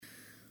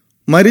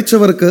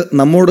മരിച്ചവർക്ക്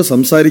നമ്മോട്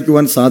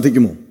സംസാരിക്കുവാൻ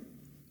സാധിക്കുമോ?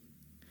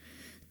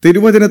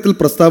 തിരുവചനത്തിൽ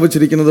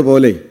പ്രസ്താവിച്ചിരിക്കുന്നത്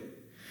പോലെ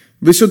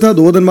വിശുദ്ധ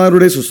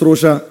ദൂതന്മാരുടെ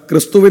ശുശ്രൂഷ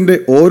ക്രിസ്തുവിൻ്റെ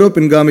ഓരോ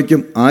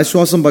പിൻഗാമിക്കും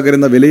ആശ്വാസം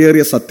പകരുന്ന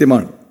വിലയേറിയ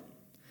സത്യമാണ്.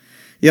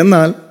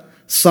 എന്നാൽ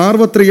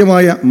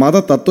സാർവത്രികമായ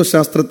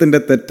മതതത്വശാസ്ത്രത്തിൻ്റെ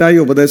തെറ്റായ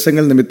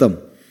ഉപദേശങ്ങൾ നിമിത്തം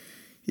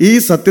ഈ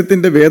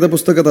സത്യത്തിൻ്റെ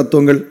വേദപുസ്തക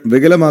തത്വങ്ങൾ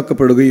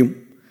വികലമാക്കപ്പെടുകയും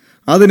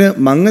അതിന്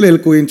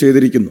മങ്ങലേൽക്കുകയും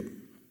ചെയ്തിരിക്കുന്നു.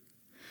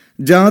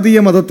 ജാതീയ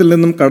മതത്തിൽ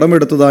നിന്നും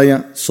കടമെടുത്തതായ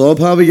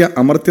സ്വാഭാവിക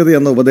അമർത്യത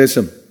എന്ന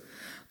ഉപദേശം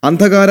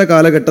അന്ധകാര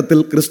കാലഘട്ടത്തിൽ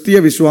ക്രിസ്തീയ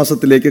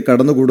വിശ്വാസത്തിലേക്ക്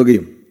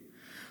കടന്നുകൂടുകയും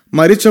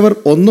മരിച്ചവർ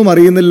ഒന്നും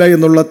അറിയുന്നില്ല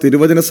എന്നുള്ള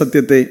തിരുവചന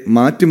സത്യത്തെ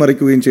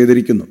മാറ്റിമറിക്കുകയും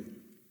ചെയ്തിരിക്കുന്നു.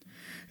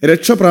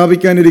 രക്ഷ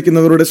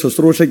പ്രാപിക്കാനിരിക്കുന്നവരുടെ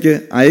ശുശ്രൂഷയ്ക്ക്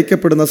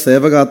അയക്കപ്പെടുന്ന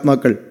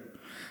സേവകാത്മാക്കൾ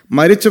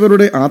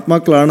മരിച്ചവരുടെ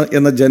ആത്മാക്കളാണ്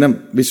എന്ന ജനം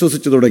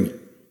വിശ്വസിച്ചു തുടങ്ങി.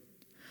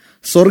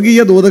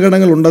 സ്വർഗീയ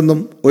ദൂതഗണങ്ങൾ ഉണ്ടെന്നും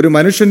ഒരു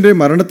മനുഷ്യന്റെ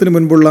മരണത്തിനു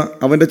മുൻപുള്ള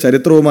അവന്റെ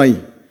ചരിത്രവുമായി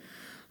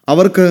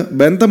അവർക്ക്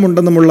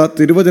ബന്ധമുണ്ടെന്നുമുള്ള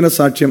തിരുവചന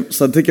സാക്ഷ്യം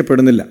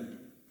ശ്രദ്ധിക്കപ്പെടുന്നില്ല.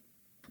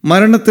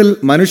 മരണത്തിൽ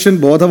മനുഷ്യൻ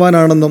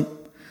ബോധവാനാണെന്നും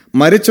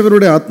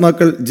മരിച്ചവരുടെ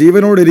ആത്മാക്കൾ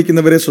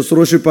ജീവനോടിരിക്കുന്നവരെ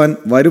ശുശ്രൂഷിപ്പാൻ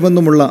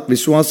വരുമെന്നുമുള്ള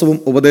വിശ്വാസവും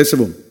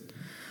ഉപദേശവും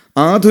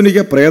ആധുനിക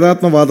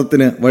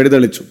പ്രേതാത്മവാദത്തിന്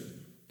വഴിതെളിച്ചു.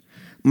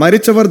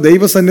 മരിച്ചവർ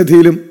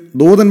ദൈവസന്നിധിയിലും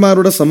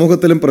ദൂതന്മാരുടെ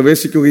സമൂഹത്തിലും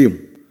പ്രവേശിക്കുകയും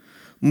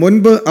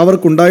മുൻപ്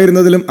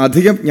അവർക്കുണ്ടായിരുന്നതിലും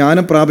അധികം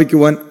ജ്ഞാനം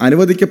പ്രാപിക്കുവാൻ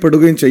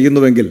അനുവദിക്കപ്പെടുകയും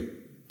ചെയ്യുന്നുവെങ്കിൽ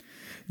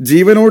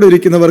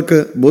ജീവനോടിരിക്കുന്നവർക്ക്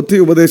ബുദ്ധി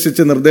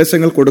ഉപദേശിച്ച്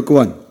നിർദ്ദേശങ്ങൾ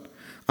കൊടുക്കുവാൻ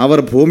അവർ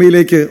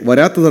ഭൂമിയിലേക്ക്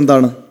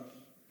വരാത്തതെന്താണ്?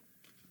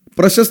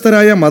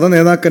 പ്രശസ്തരായ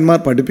മതനേതാക്കന്മാർ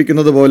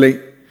പഠിപ്പിക്കുന്നത് പോലെ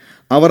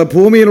അവർ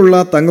ഭൂമിയിലുള്ള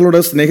തങ്ങളുടെ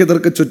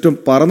സ്നേഹിതർക്ക് ചുറ്റും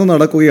പറന്നു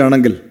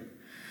നടക്കുകയാണെങ്കിൽ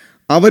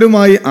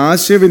അവരുമായി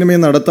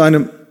ആശയവിനിമയം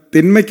നടത്താനും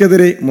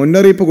തിന്മയ്ക്കെതിരെ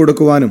മുന്നറിയിപ്പ്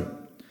കൊടുക്കുവാനും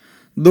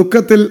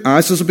ദുഃഖത്തിൽ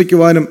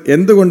ആശ്വസിപ്പിക്കുവാനും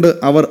എന്തുകൊണ്ട്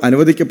അവർ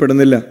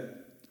അനുവദിക്കപ്പെടുന്നില്ല?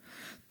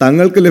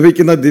 തങ്ങൾക്ക്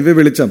ലഭിക്കുന്ന ദിവ്യ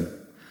വെളിച്ചം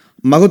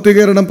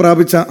മഹത്വീകരണം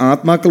പ്രാപിച്ച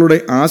ആത്മാക്കളുടെ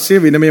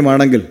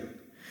ആശയവിനിമയമാണെങ്കിൽ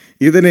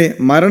ഇതിനെ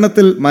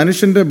മരണത്തിൽ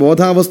മനുഷ്യന്റെ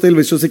ബോധാവസ്ഥയിൽ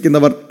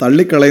വിശ്വസിക്കുന്നവർ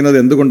തള്ളിക്കളയുന്നത്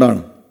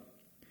എന്തുകൊണ്ടാണ്?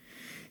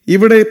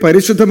 ഇവിടെ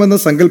പരിശുദ്ധമെന്ന്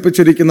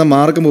സങ്കല്പിച്ചിരിക്കുന്ന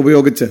മാർഗം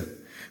ഉപയോഗിച്ച്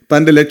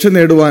തൻ്റെ ലക്ഷ്യം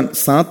നേടുവാൻ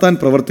സാത്താൻ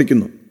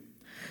പ്രവർത്തിക്കുന്നു.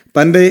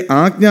 തൻ്റെ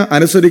ആജ്ഞ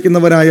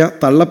അനുസരിക്കുന്നവരായ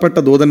തള്ളപ്പെട്ട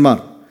ദൂതന്മാർ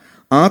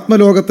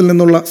ആത്മലോകത്തിൽ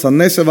നിന്നുള്ള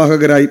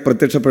സന്ദേശവാഹകരായി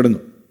പ്രത്യക്ഷപ്പെടുന്നു.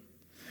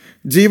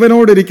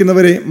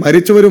 ജീവനോടിരിക്കുന്നവരെ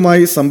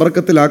മരിച്ചവരുമായി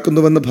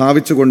സമ്പർക്കത്തിലാക്കുന്നുവെന്ന്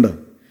ഭാവിച്ചുകൊണ്ട്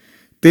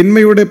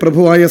തിന്മയുടെ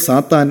പ്രഭുവായ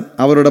സാത്താൻ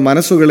അവരുടെ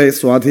മനസ്സുകളെ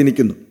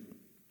സ്വാധീനിക്കുന്നു.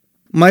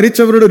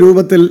 മരിച്ചവരുടെ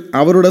രൂപത്തിൽ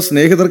അവരുടെ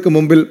സ്നേഹിതർക്ക്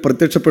മുമ്പിൽ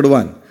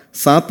പ്രത്യക്ഷപ്പെടുവാൻ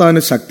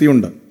സാത്താന്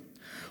ശക്തിയുണ്ട്.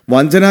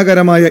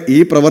 വഞ്ചനാകരമായ ഈ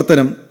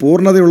പ്രവർത്തനം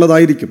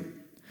പൂർണ്ണതയുള്ളതായിരിക്കും.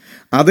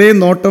 അതേ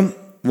നോട്ടം,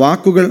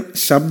 വാക്കുകൾ,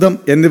 ശബ്ദം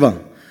എന്നിവ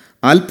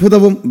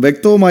അത്ഭുതവും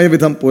വ്യക്തവുമായ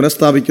വിധം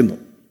പുനഃസ്ഥാപിക്കുന്നു.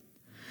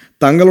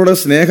 തങ്ങളുടെ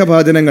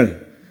സ്നേഹഭാചനങ്ങൾ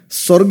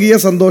സ്വർഗീയ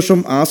സന്തോഷം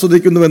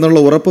ആസ്വദിക്കുന്നുവെന്നുള്ള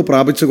ഉറപ്പ്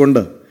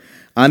പ്രാപിച്ചുകൊണ്ട്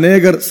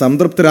അനേകർ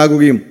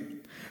സംതൃപ്തരാകുകയും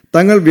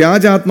തങ്ങൾ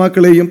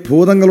വ്യാജാത്മാക്കളെയും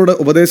ഭൂതങ്ങളുടെ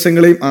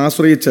ഉപദേശങ്ങളെയും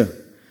ആശ്രയിച്ച്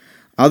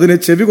അതിന്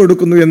ചെവി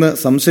കൊടുക്കുന്നു എന്ന്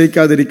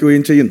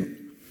സംശയിക്കാതിരിക്കുകയും ചെയ്യുന്നു.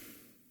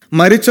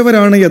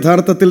 മരിച്ചവരാണ്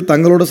യഥാർത്ഥത്തിൽ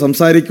തങ്ങളോട്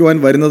സംസാരിക്കുവാൻ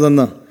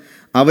വരുന്നതെന്ന്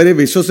അവരെ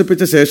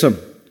വിശ്വസിപ്പിച്ച ശേഷം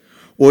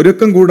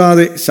ഒരുക്കം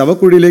കൂടാതെ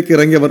ശവക്കുഴിയിലേക്ക്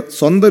ഇറങ്ങിയവർ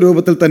സ്വന്തം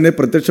രൂപത്തിൽ തന്നെ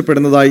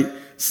പ്രത്യക്ഷപ്പെടുന്നതായി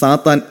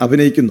സാത്താൻ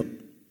അഭിനയിക്കുന്നു.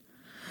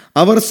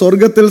 അവർ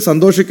സ്വർഗത്തിൽ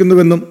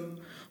സന്തോഷിക്കുന്നുവെന്നും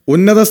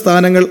ഉന്നത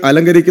സ്ഥാനങ്ങൾ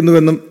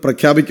അലങ്കരിക്കുന്നുവെന്നും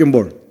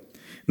പ്രഖ്യാപിക്കുമ്പോൾ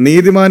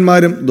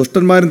നീതിമാന്മാരും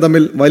ദുഷ്ടന്മാരും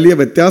തമ്മിൽ വലിയ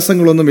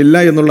വ്യത്യാസങ്ങളൊന്നുമില്ല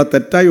എന്നുള്ള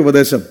തെറ്റായ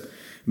ഉപദേശം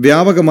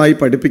വ്യാപകമായി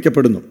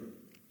പഠിപ്പിക്കപ്പെടുന്നു.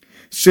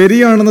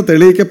 ശരിയാണെന്ന്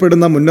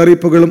തെളിയിക്കപ്പെടുന്ന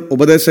മുന്നറിയിപ്പുകളും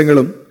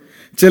ഉപദേശങ്ങളും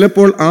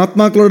ചിലപ്പോൾ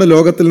ആത്മാക്കളുടെ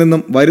ലോകത്തിൽ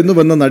നിന്നും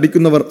വരുന്നുവെന്ന്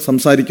നടിക്കുന്നവർ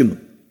സംസാരിക്കുന്നു.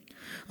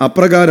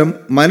 അപ്രകാരം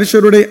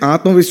മനുഷ്യരുടെ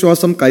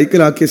ആത്മവിശ്വാസം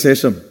കൈക്കലാക്കിയ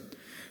ശേഷം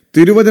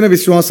തിരുവചന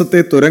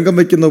വിശ്വാസത്തെ തുരങ്കം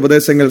വയ്ക്കുന്ന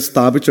ഉപദേശങ്ങൾ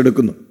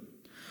സ്ഥാപിച്ചെടുക്കുന്നു.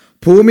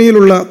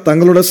 ഭൂമിയിലുള്ള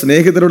തങ്ങളുടെ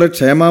സ്നേഹിതരുടെ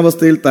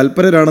ക്ഷേമാവസ്ഥയിൽ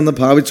തൽപരരാണെന്ന്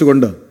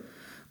ഭാവിച്ചുകൊണ്ട്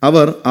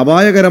അവർ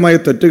അപായകരമായ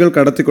തെറ്റുകൾ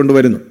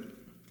കടത്തിക്കൊണ്ടുവരുന്നു.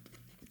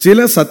 ചില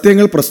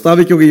സത്യങ്ങൾ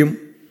പ്രസ്താവിക്കുകയും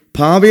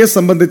ഭാവിയെ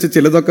സംബന്ധിച്ച്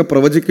ചിലതൊക്കെ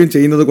പ്രവചിക്കുകയും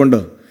ചെയ്യുന്നതുകൊണ്ട്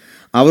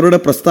അവരുടെ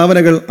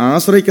പ്രസ്താവനകൾ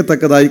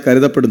ആശ്രയിക്കത്തക്കതായി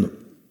കരുതപ്പെടുന്നു.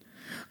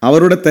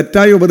 അവരുടെ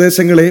തെറ്റായ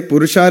ഉപദേശങ്ങളെ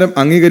പുരുഷാരം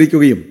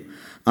അംഗീകരിക്കുകയും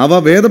അവ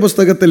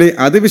വേദപുസ്തകത്തിലെ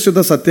അതിവിശുദ്ധ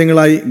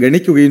സത്യങ്ങളായി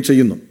ഗണിക്കുകയും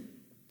ചെയ്യുന്നു.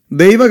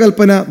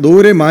 ദൈവകൽപ്പന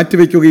ദൂരെ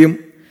മാറ്റിവെക്കുകയും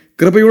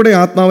കൃപയുടെ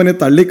ആത്മാവിനെ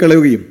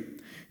തള്ളിക്കളയുകയും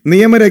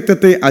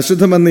നിയമരക്തത്തെ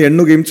അശുദ്ധമെന്ന്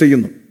എണ്ണുകയും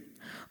ചെയ്യുന്നു.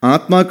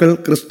 ആത്മാക്കൾ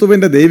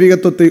ക്രിസ്തുവിൻ്റെ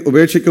ദൈവികത്വത്തെ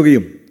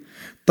ഉപേക്ഷിക്കുകയും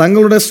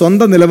തങ്ങളുടെ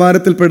സ്വന്തം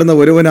നിലവാരത്തിൽപ്പെടുന്ന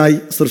ഒരുവനായി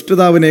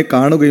സൃഷ്ടിതാവിനെ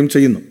കാണുകയും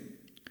ചെയ്യുന്നു.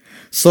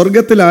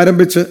 സ്വർഗത്തിൽ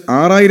ആരംഭിച്ച്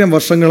 6000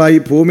 വർഷങ്ങളായി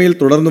ഭൂമിയിൽ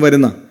തുടർന്നു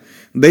വരുന്ന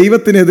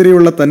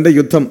ദൈവത്തിനെതിരെയുള്ള തൻ്റെ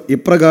യുദ്ധം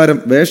ഇപ്രകാരം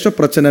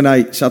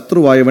വേഷപ്രച്ഛന്നനായി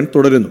ശത്രുവായവൻ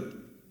തുടരുന്നു.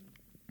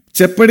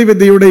 ചെപ്പടി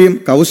വിദ്യയുടെയും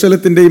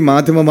കൗശലത്തിൻ്റെയും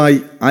മാധ്യമമായി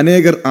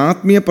അനേകർ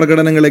ആത്മീയ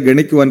പ്രകടനങ്ങളെ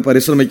ഗണിക്കുവാൻ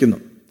പരിശ്രമിക്കുന്നു.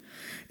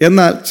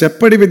 എന്നാൽ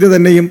ചെപ്പടി വിദ്യ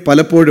തന്നെയും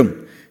പലപ്പോഴും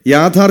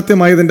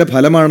യാഥാർത്ഥ്യമായതിൻ്റെ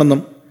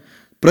ഫലമാണെന്നും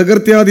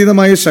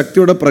പ്രകൃത്യാതീതമായ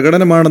ശക്തിയുടെ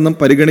പ്രകടനമാണെന്നും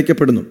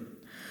പരിഗണിക്കപ്പെടുന്നു.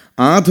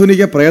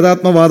 ആധുനിക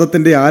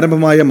പ്രേതാത്മവാദത്തിൻ്റെ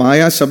ആരംഭമായ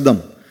മായാശബ്ദം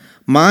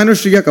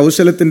മാനുഷിക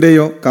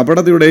കൗശലത്തിൻ്റെയോ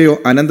കപടതയുടെയോ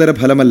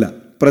അനന്തരഫലമല്ല.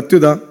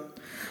 പ്രത്യുത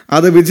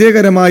അത്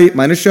വിജയകരമായി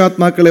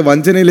മനുഷ്യാത്മാക്കളെ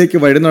വഞ്ചനയിലേക്ക്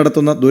വഴി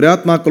നടത്തുന്ന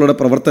ദുരാത്മാക്കളുടെ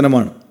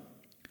പ്രവർത്തനമാണ്.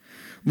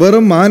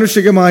 വെറും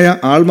മാനുഷികമായ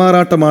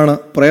ആൾമാറാട്ടമാണ്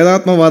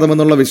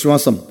പ്രേതാത്മവാദമെന്നുള്ള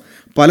വിശ്വാസം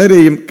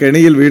പലരെയും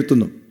കെണിയിൽ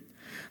വീഴ്ത്തുന്നു.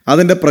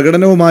 അതിൻ്റെ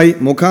പ്രകടനവുമായി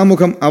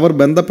മുഖാമുഖം അവർ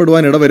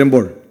ബന്ധപ്പെടുവാൻ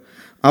ഇടവരുമ്പോൾ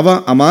അവ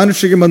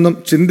അമാനുഷികമെന്നും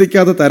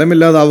ചിന്തിക്കാതെ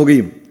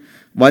തരമില്ലാതാവുകയും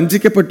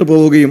വഞ്ചിക്കപ്പെട്ടു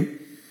പോവുകയും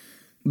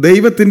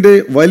ദൈവത്തിൻ്റെ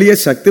വലിയ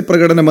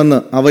ശക്തിപ്രകടനമെന്ന്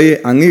അവയെ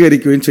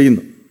അംഗീകരിക്കുകയും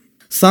ചെയ്യുന്നു.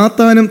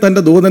 സാത്താനും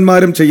തൻ്റെ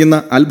ദൂതന്മാരും ചെയ്യുന്ന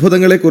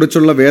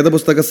അത്ഭുതങ്ങളെക്കുറിച്ചുള്ള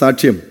വേദപുസ്തക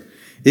സാക്ഷ്യം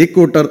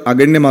ഇക്കൂട്ടർ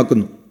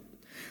അഗണ്യമാക്കുന്നു.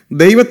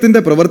 ദൈവത്തിൻ്റെ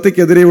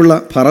പ്രവൃത്തിക്കെതിരെയുള്ള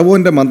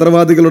ഫറവോന്റെ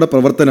മന്ത്രവാദികളുടെ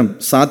പ്രവർത്തനം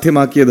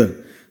സാധ്യമാക്കിയത്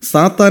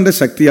സാത്താന്റെ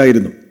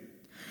ശക്തിയായിരുന്നു.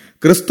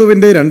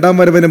 ക്രിസ്തുവിൻ്റെ രണ്ടാം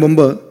വരവിന്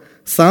മുമ്പ്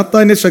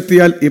സാത്താന്യ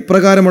ശക്തിയാൽ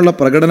ഇപ്രകാരമുള്ള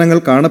പ്രകടനങ്ങൾ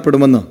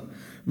കാണപ്പെടുമെന്ന്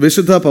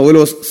വിശുദ്ധ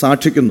പൗലോസ്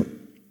സാക്ഷിക്കുന്നു.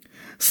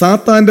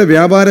 സാത്താന്റെ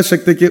വ്യാപാര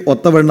ശക്തിക്ക്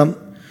ഒത്തവണ്ണം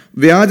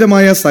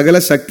വ്യാജമായ സകല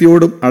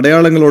ശക്തിയോടും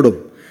അടയാളങ്ങളോടും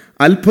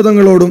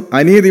അത്ഭുതങ്ങളോടും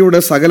അനീതിയുടെ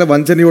സകല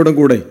വഞ്ചനയോടും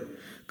കൂടെ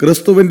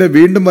ക്രിസ്തുവിൻ്റെ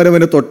വീണ്ടും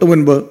വരവിന്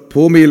തൊട്ടുമുൻപ്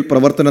ഭൂമിയിൽ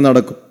പ്രവർത്തനം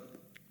നടക്കും.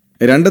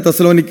 2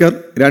 തെസ്സലോനിക്കർ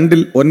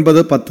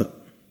 2:9-10.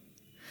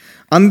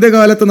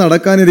 അന്ത്യകാലത്ത്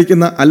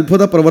നടക്കാനിരിക്കുന്ന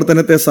അത്ഭുത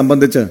പ്രവർത്തനത്തെ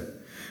സംബന്ധിച്ച്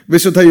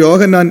വിശുദ്ധ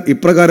യോഹന്നാൻ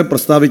ഇപ്രകാരം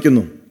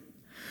പ്രസ്താവിക്കുന്നു: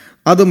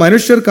 അത്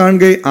മനുഷ്യർ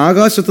കാണുകെ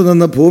ആകാശത്തു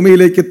നിന്ന്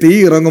ഭൂമിയിലേക്ക് തീ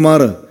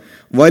ഇറങ്ങുമാറ്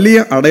വലിയ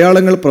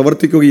അടയാളങ്ങൾ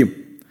പ്രവർത്തിക്കുകയും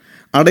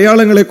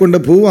അടയാളങ്ങളെ കൊണ്ട്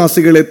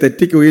ഭൂവാസികളെ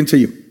തെറ്റിക്കുകയും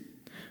ചെയ്യും.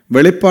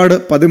 വെളിപ്പാട്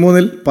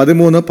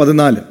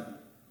 13:13-14.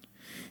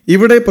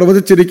 ഇവിടെ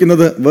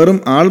പ്രവചിച്ചിരിക്കുന്നത് വെറും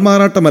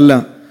ആൾമാറാട്ടമല്ല,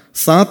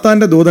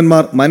 സാത്താന്റെ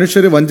ദൂതന്മാർ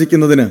മനുഷ്യരെ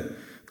വഞ്ചിക്കുന്നതിന്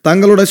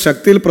തങ്ങളുടെ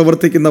ശക്തിയിൽ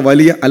പ്രവർത്തിക്കുന്ന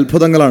വലിയ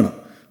അത്ഭുതങ്ങളാണ്.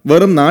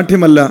 വെറും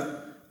നാട്യമല്ല,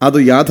 അത്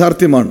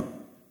യാഥാർത്ഥ്യമാണ്.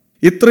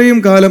 ഇത്രയും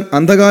കാലം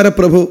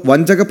അന്ധകാരപ്രഭു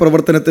വഞ്ചക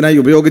പ്രവർത്തനത്തിനായി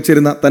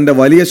ഉപയോഗിച്ചിരുന്ന തൻ്റെ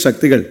വലിയ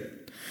ശക്തികൾ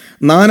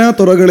നാനാ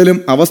തുറകളിലും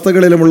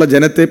അവസ്ഥകളിലുമുള്ള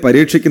ജനത്തെ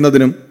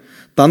പരീക്ഷിക്കുന്നതിനും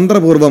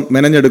തന്ത്രപൂർവം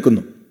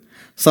മെനഞ്ഞെടുക്കുന്നു.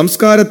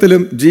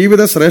 സംസ്കാരത്തിലും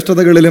ജീവിത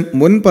ശ്രേഷ്ഠതകളിലും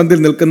മുൻപന്തിൽ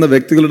നിൽക്കുന്ന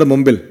വ്യക്തികളുടെ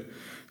മുമ്പിൽ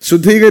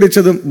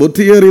ശുദ്ധീകരിച്ചതും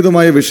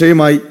ബുദ്ധിയേറിയതുമായ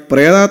വിഷയമായി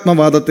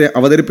പ്രേതാത്മവാദത്തെ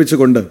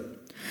അവതരിപ്പിച്ചുകൊണ്ട്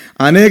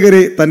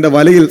അനേകരെ തൻ്റെ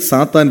വലയിൽ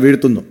സാത്താൻ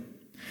വീഴ്ത്തുന്നു.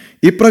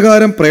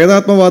 ഇപ്രകാരം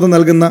പ്രേതാത്മവാദം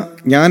നൽകുന്ന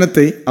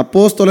ജ്ഞാനത്തെ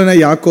അപ്പോസ്തലനായ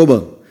യാക്കോബ്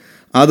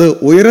അത്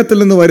ഉയരത്തിൽ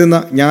നിന്ന് വരുന്ന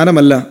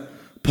ജ്ഞാനമല്ല,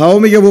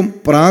 ഭൗമികവും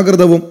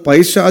പ്രാകൃതവും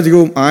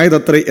പൈശാചികവും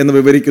ആയതത്രേ എന്ന്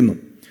വിവരിക്കുന്നു.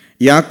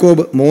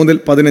 യാക്കോബ്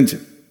 3:15.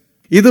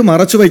 ഇത്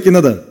മറച്ചു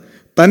വയ്ക്കുന്നത്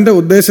തൻ്റെ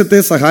ഉദ്ദേശത്തെ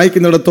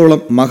സഹായിക്കുന്നിടത്തോളം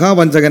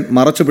മഹാവഞ്ചകൻ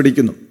മറച്ചു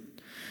പിടിക്കുന്നു.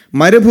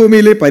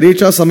 മരുഭൂമിയിലെ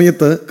പരീക്ഷാ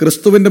സമയത്ത്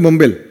ക്രിസ്തുവിൻ്റെ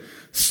മുമ്പിൽ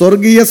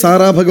സ്വർഗീയ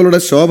സാറാഭകളുടെ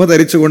ശോഭ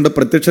ധരിച്ചുകൊണ്ട്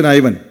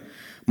പ്രത്യക്ഷനായവൻ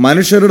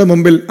മനുഷ്യരുടെ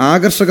മുമ്പിൽ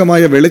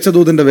ആകർഷകമായ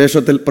വെളിച്ചദൂതന്റെ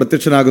വേഷത്തിൽ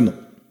പ്രത്യക്ഷനാകുന്നു.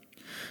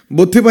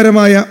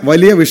 ബുദ്ധിപരമായ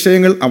വലിയ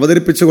വിഷയങ്ങൾ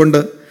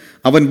അവതരിപ്പിച്ചുകൊണ്ട്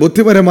അവൻ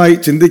ബുദ്ധിപരമായി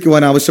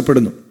ചിന്തിക്കുവാൻ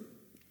ആവശ്യപ്പെടുന്നു.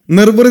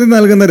 നിർവൃതി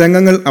നൽകുന്ന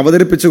രംഗങ്ങൾ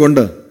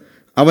അവതരിപ്പിച്ചുകൊണ്ട്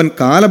അവൻ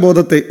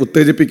കാലബോധത്തെ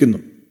ഉത്തേജിപ്പിക്കുന്നു.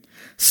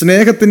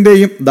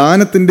 സ്നേഹത്തിൻ്റെയും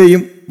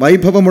ദാനത്തിൻ്റെയും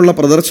വൈഭവമുള്ള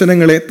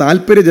പ്രദർശനങ്ങളെ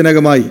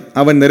താല്പര്യജനകമായി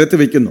അവൻ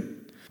നിരത്തിവെക്കുന്നു.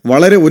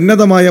 വളരെ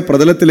ഉന്നതമായ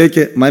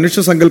പ്രതലത്തിലേക്ക്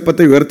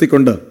മനുഷ്യസങ്കല്പത്തെ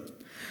ഉയർത്തിക്കൊണ്ട്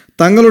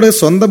തങ്ങളുടെ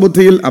സ്വന്തം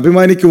ബുദ്ധിയിൽ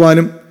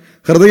അഭിമാനിക്കുവാനും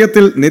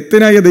ഹൃദയത്തിൽ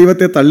നിത്യനായ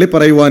ദൈവത്തെ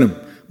തള്ളിപ്പറയുവാനും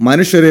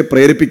മനുഷ്യരെ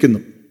പ്രേരിപ്പിക്കുന്നു.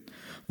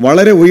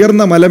 വളരെ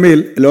ഉയർന്ന മലമേൽ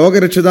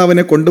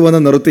ലോകരക്ഷിതാവിനെ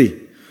കൊണ്ടുവന്ന് നിർത്തി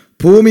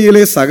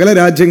ഭൂമിയിലെ സകല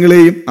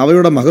രാജ്യങ്ങളെയും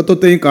അവയുടെ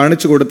മഹത്വത്തെയും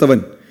കാണിച്ചു കൊടുത്തവൻ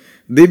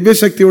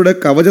ദിവ്യശക്തിയുടെ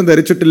കവചം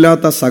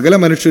ധരിച്ചിട്ടില്ലാത്ത സകല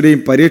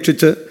മനുഷ്യരെയും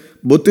പരീക്ഷിച്ച്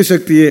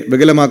ബുദ്ധിശക്തിയെ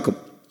വികലമാക്കും.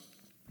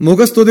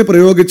 മുഖസ്തുതി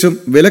പ്രയോഗിച്ചും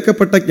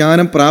വിലക്കപ്പെട്ട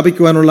ജ്ഞാനം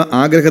പ്രാപിക്കുവാനുള്ള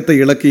ആഗ്രഹത്തെ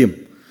ഇളക്കിയും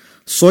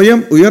സ്വയം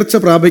ഉയർച്ച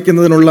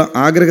പ്രാപിക്കുന്നതിനുള്ള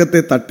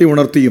ആഗ്രഹത്തെ തട്ടി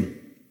ഉണർത്തിയും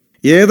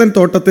ഏദൻ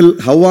തോട്ടത്തിൽ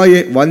ഹവ്വായെ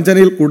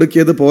വഞ്ചനയിൽ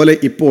കുടുക്കിയതുപോലെ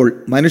ഇപ്പോൾ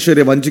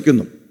മനുഷ്യരെ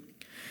വഞ്ചിക്കുന്നു.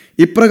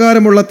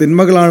 ഇപ്രകാരമുള്ള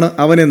തിന്മകളാണ്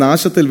അവനെ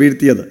നാശത്തിൽ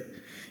വീഴ്ത്തിയത്.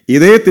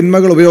 ഇതേ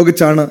തിന്മകൾ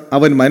ഉപയോഗിച്ചാണ്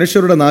അവൻ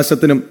മനുഷ്യരുടെ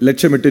നാശത്തിനും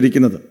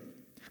ലക്ഷ്യമിട്ടിരിക്കുന്നത്.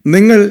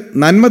 നിങ്ങൾ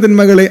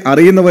നന്മതിന്മകളെ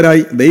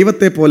അറിയുന്നവരായി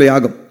ദൈവത്തെ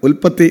പോലെയാകും.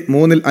 ഉൽപ്പത്തി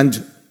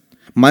 3:5.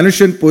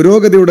 മനുഷ്യൻ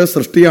പുരോഗതിയുടെ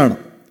സൃഷ്ടിയാണ്.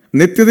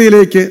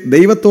 നിത്യതയിലേക്ക്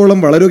ദൈവത്തോളം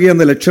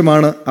വളരുകയെന്ന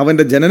ലക്ഷ്യമാണ്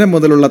അവൻ്റെ ജനനം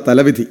മുതലുള്ള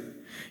തലവിധി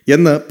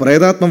എന്ന്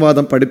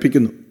പ്രേതാത്മവാദം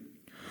പഠിപ്പിക്കുന്നു.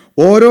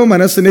 ഓരോ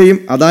മനസ്സിനെയും,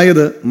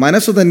 അതായത്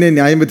മനസ്സു തന്നെ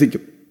ന്യായം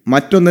വിധിക്കും,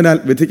 മറ്റൊന്നിനാൽ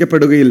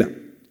വിധിക്കപ്പെടുകയില്ല.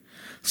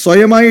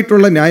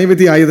 സ്വയമായിട്ടുള്ള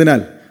ന്യായവിധി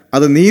ആയതിനാൽ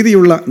അത്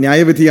നീതിയുള്ള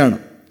ന്യായവിധിയാണ്.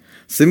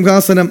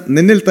 സിംഹാസനം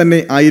നിന്നിൽ തന്നെ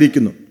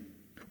ആയിരിക്കുന്നു.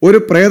 ഒരു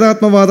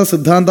പ്രേതാത്മവാദ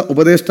സിദ്ധാന്ത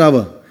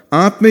ഉപദേഷ്ടാവ്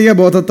ആത്മീയ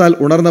ബോധത്താൽ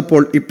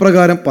ഉണർന്നപ്പോൾ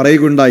ഇപ്രകാരം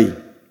പറയുകയുണ്ടായി: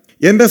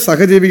 എൻ്റെ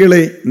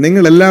സഹജീവികളെ,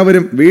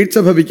 നിങ്ങളെല്ലാവരും വീഴ്ച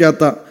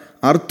ഭവിക്കാത്ത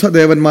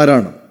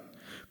അർത്ഥദേവന്മാരാണ്.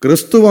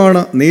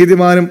 ക്രിസ്തുവാണ്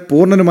നീതിമാനും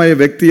പൂർണ്ണനുമായ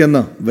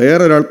വ്യക്തിയെന്ന്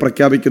വേറൊരാൾ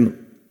പ്രഖ്യാപിക്കുന്നു.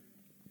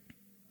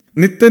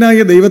 നിത്യനായ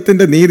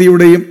ദൈവത്തിൻ്റെ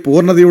നീതിയുടെയും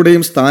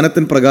പൂർണ്ണതയുടെയും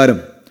സ്ഥാനത്തിന് പ്രകാരം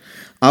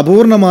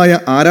അപൂർണമായ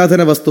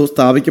ആരാധന വസ്തു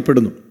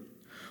സ്ഥാപിക്കപ്പെടുന്നു.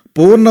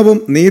 പൂർണ്ണവും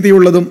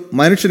നീതിയുള്ളതും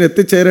മനുഷ്യൻ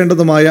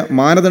എത്തിച്ചേരേണ്ടതുമായ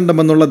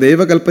മാനദണ്ഡമെന്നുള്ള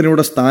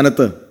ദൈവകൽപ്പനയുടെ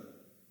സ്ഥാനത്ത്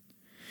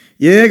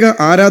ഏക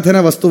ആരാധന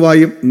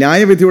വസ്തുവായും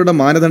ന്യായവിധിയുടെ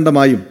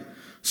മാനദണ്ഡമായും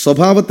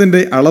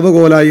സ്വഭാവത്തിൻ്റെ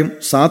അളവുകോലായും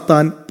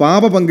സാത്താൻ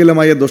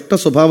പാപപങ്കിലമായ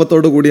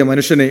ദുഷ്ടസ്വഭാവത്തോടു കൂടിയ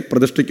മനുഷ്യനെ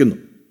പ്രതിഷ്ഠിക്കുന്നു.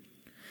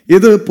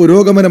 ഇത്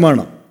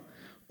പുരോഗമനമാണ്,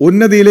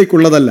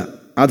 ഉന്നതിയിലേക്കുള്ളതല്ല,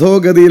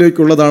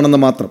 അധോഗതിയിലേക്കുള്ളതാണെന്ന്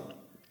മാത്രം.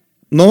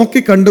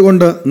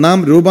 നോക്കിക്കണ്ടുകൊണ്ട് നാം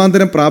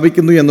രൂപാന്തരം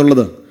പ്രാപിക്കുന്നു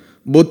എന്നുള്ളത്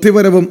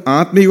ബുദ്ധിപരവും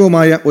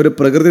ആത്മീയവുമായ ഒരു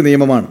പ്രകൃതി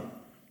നിയമമാണ്.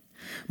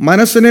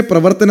 മനസ്സിനെ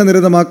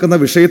പ്രവർത്തനനിരതമാക്കുന്ന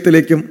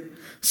വിഷയത്തിലേക്കും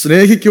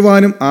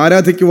സ്നേഹിക്കുവാനും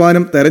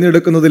ആരാധിക്കുവാനും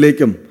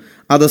തെരഞ്ഞെടുക്കുന്നതിലേക്കും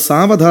അത്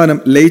സാവധാനം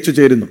ലയിച്ചു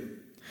ചേരുന്നു.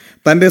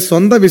 തൻ്റെ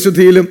സ്വന്തം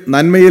വിശുദ്ധിയിലും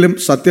നന്മയിലും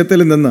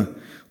സത്യത്തിലും നിന്ന്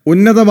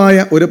ഉന്നതമായ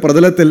ഒരു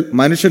പ്രതലത്തിൽ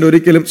മനുഷ്യൻ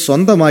ഒരിക്കലും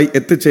സ്വന്തമായി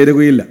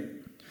എത്തിച്ചേരുകയില്ല.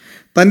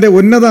 തൻ്റെ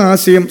ഉന്നത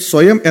ആശയം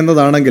സ്വയം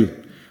എന്നതാണെങ്കിൽ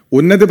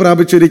ഉന്നതി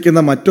പ്രാപിച്ചിരിക്കുന്ന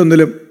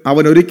മറ്റൊന്നിലും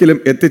അവൻ ഒരിക്കലും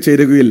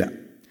എത്തിച്ചേരുകയില്ല.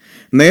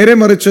 നേരെ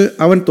മറിച്ച്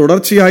അവൻ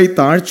തുടർച്ചയായി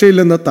താഴ്ചയിൽ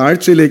നിന്ന്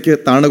താഴ്ചയിലേക്ക്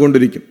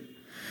താണുകൊണ്ടിരിക്കും.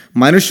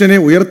 മനുഷ്യനെ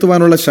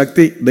ഉയർത്തുവാനുള്ള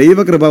ശക്തി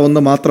ദൈവകൃപ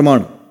ഒന്ന്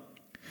മാത്രമാണ്.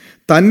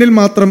 തന്നിൽ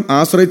മാത്രം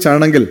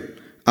ആശ്രയിച്ചാണെങ്കിൽ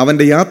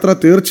അവൻ്റെ യാത്ര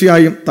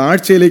തീർച്ചയായും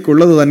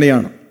താഴ്ചയിലേക്കുള്ളത്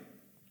തന്നെയാണ്.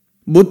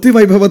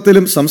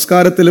 ബുദ്ധിവൈഭവത്തിലും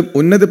സംസ്കാരത്തിലും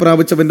ഉന്നതി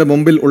പ്രാപിച്ചവൻ്റെ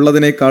മുമ്പിൽ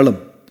ഉള്ളതിനേക്കാളും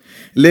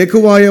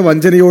ലഘുവായ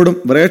വഞ്ചനയോടും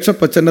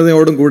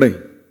വ്രേക്ഷപ്രച്ഛന്നതയോടും കൂടെ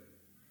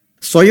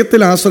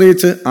സ്വയത്തിൽ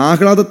ആശ്രയിച്ച്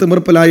ആഹ്ലാദ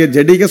തിമിർപ്പിലായ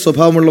ജഡിക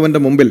സ്വഭാവമുള്ളവൻ്റെ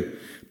മുമ്പിൽ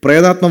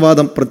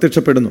പ്രേതാത്മവാദം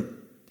പ്രത്യക്ഷപ്പെടുന്നു.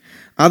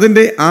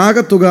 അതിൻ്റെ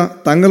ആകത്തുക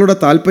തങ്ങളുടെ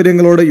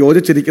താല്പര്യങ്ങളോട്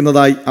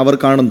യോജിച്ചിരിക്കുന്നതായി അവർ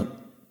കാണുന്നു.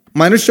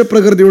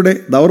 മനുഷ്യപ്രകൃതിയുടെ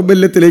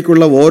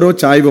ദൗർബല്യത്തിലേക്കുള്ള ഓരോ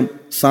ചായ്വും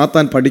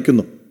സാത്താൻ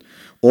പഠിക്കുന്നു.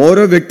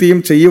 ഓരോ വ്യക്തിയും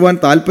ചെയ്യുവാൻ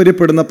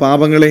താല്പര്യപ്പെടുന്ന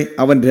പാപങ്ങളെ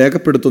അവൻ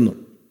രേഖപ്പെടുത്തുന്നു.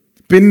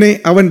 പിന്നെ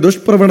അവൻ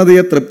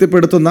ദുഷ്പ്രവണതയെ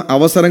തൃപ്തിപ്പെടുത്തുന്ന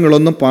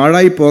അവസരങ്ങളൊന്നും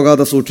പാഴായി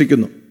പോകാതെ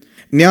സൂക്ഷിക്കുന്നു.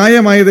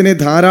 ന്യായമായതിനെ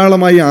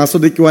ധാരാളമായി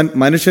ആസ്വദിക്കുവാൻ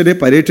മനുഷ്യരെ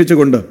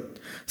പരീക്ഷിച്ചുകൊണ്ട്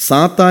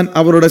സാത്താൻ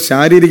അവരുടെ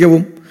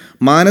ശാരീരികവും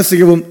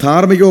മാനസികവും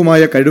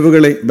ധാർമ്മികവുമായ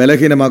കഴിവുകളെ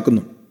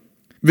ബലഹീനമാക്കുന്നു.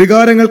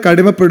 വികാരങ്ങൾ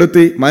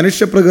കടിമപ്പെടുത്തി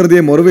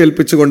മനുഷ്യപ്രകൃതിയെ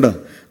മുറിവേൽപ്പിച്ചുകൊണ്ട്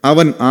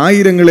അവൻ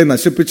ആയിരങ്ങളെ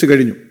നശിപ്പിച്ചു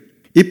കഴിഞ്ഞു.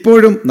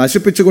 ഇപ്പോഴും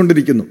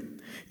നശിപ്പിച്ചുകൊണ്ടിരിക്കുന്നു.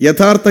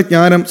 യഥാർത്ഥ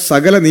ജ്ഞാനം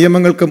സകല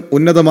നിയമങ്ങൾക്കും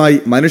ഉന്നതമായി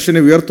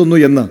മനുഷ്യനെ ഉയർത്തുന്നു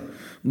എന്ന്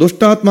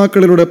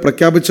ദുഷ്ടാത്മാക്കളിലൂടെ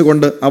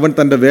പ്രഖ്യാപിച്ചുകൊണ്ട് അവൻ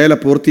തൻ്റെ വേല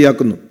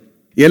പൂർത്തിയാക്കുന്നു.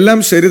 എല്ലാം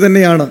ശരി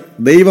തന്നെയാണ്.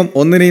 ദൈവം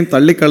ഒന്നിനെയും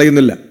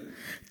തള്ളിക്കളയുന്നില്ല.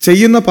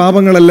 ചെയ്യുന്ന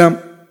പാപങ്ങളെല്ലാം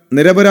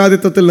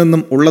നിരപരാധിത്വത്തിൽ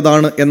നിന്നും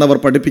ഉള്ളതാണ് എന്നവർ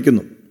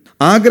പഠിപ്പിക്കുന്നു.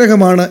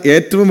 ആഗ്രഹമാണ്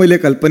ഏറ്റവും വലിയ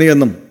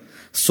കൽപ്പനയെന്നും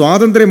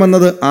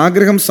സ്വാതന്ത്ര്യമെന്നത്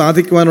ആഗ്രഹം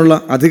സാധിക്കുവാനുള്ള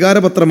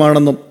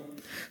അധികാരപത്രമാണെന്നും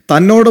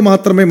തന്നോട്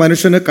മാത്രമേ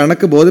മനുഷ്യന്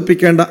കണക്ക്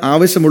ബോധിപ്പിക്കേണ്ട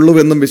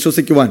ആവശ്യമുള്ളൂവെന്നും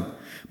വിശ്വസിക്കുവാൻ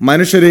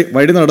മനുഷ്യരെ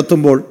വഴി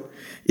നടത്തുമ്പോൾ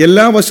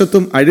എല്ലാ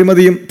വശത്തും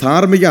അഴിമതിയും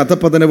ധാർമ്മിക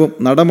അധപതനവും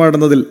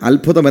നടമാടുന്നതിൽ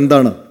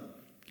അത്ഭുതമെന്താണ്?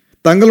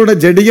 തങ്ങളുടെ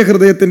ജഡിക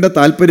ഹൃദയത്തിൻ്റെ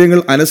താല്പര്യങ്ങൾ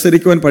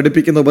അനുസരിക്കുവാൻ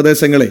പഠിപ്പിക്കുന്ന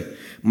ഉപദേശങ്ങളെ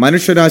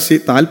മനുഷ്യരാശി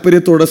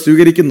താല്പര്യത്തോടെ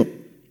സ്വീകരിക്കുന്നു.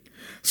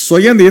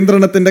 സ്വയം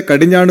നിയന്ത്രണത്തിൻ്റെ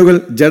കടിഞ്ഞാണുകൾ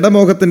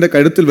ജഡമോഹത്തിൻ്റെ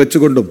കഴുത്തിൽ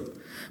വെച്ചുകൊണ്ടും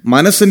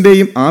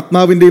മനസ്സിൻ്റെയും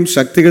ആത്മാവിൻ്റെയും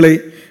ശക്തികളെ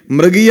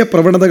മൃഗീയ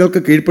പ്രവണതകൾക്ക്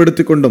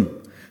കീഴ്പ്പെടുത്തിക്കൊണ്ടും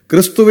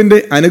ക്രിസ്തുവിൻ്റെ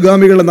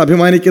അനുഗാമികളെന്ന്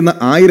അഭിമാനിക്കുന്ന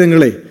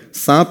ആയിരങ്ങളെ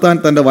സാത്താൻ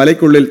തൻ്റെ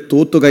വലയ്ക്കുള്ളിൽ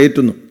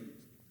തൂത്തുകയറ്റുന്നു.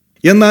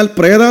 എന്നാൽ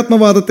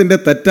പ്രേതാത്മവാദത്തിൻ്റെ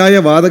തെറ്റായ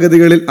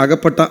വാദഗതികളിൽ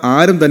അകപ്പെട്ട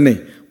ആരും തന്നെ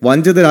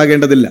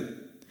വഞ്ചിതരാകേണ്ടതില്ല.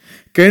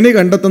 കെണി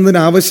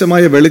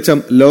കണ്ടെത്തുന്നതിനാവശ്യമായ വെളിച്ചം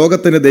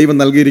ലോകത്തിന് ദൈവം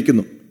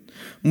നൽകിയിരിക്കുന്നു.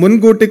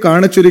 മുൻകൂട്ടി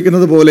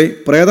കാണിച്ചിരിക്കുന്നത് പോലെ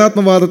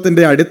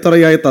പ്രേതാത്മവാദത്തിൻ്റെ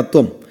അടിത്തറയായ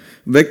തത്വം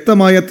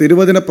വ്യക്തമായ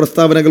തിരുവചന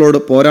പ്രസ്താവനകളോട്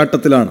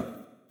പോരാട്ടത്തിലാണ്.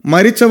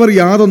 മരിച്ചവർ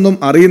യാതൊന്നും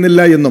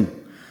അറിയുന്നില്ല എന്നും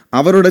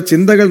അവരുടെ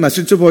ചിന്തകൾ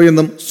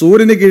നശിച്ചുപോയെന്നും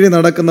സൂര്യന് കീഴിൽ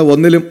നടക്കുന്ന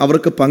ഒന്നിലും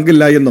അവർക്ക്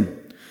പങ്കില്ല എന്നും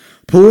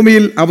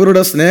ഭൂമിയിൽ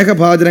അവരുടെ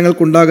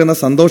സ്നേഹഭാചനങ്ങൾക്കുണ്ടാകുന്ന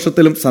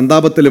സന്തോഷത്തിലും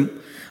സന്താപത്തിലും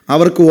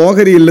അവർക്ക്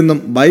ഓഹരിയില്ലെന്നും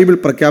ബൈബിൾ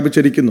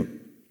പ്രഖ്യാപിച്ചിരിക്കുന്നു.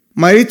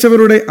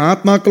 മരിച്ചവരുടെ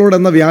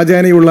ആത്മാക്കളോടെന്ന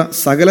വ്യാജേനയുള്ള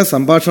സകല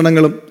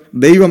സംഭാഷണങ്ങളും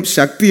ദൈവം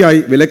ശക്തിയായി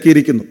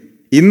വിലക്കിയിരിക്കുന്നു.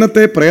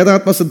 ഇന്നത്തെ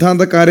പ്രേതാത്മ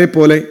സിദ്ധാന്തക്കാരെ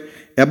പോലെ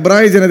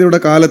എബ്രായ ജനതയുടെ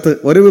കാലത്ത്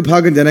ഒരു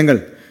വിഭാഗം ജനങ്ങൾ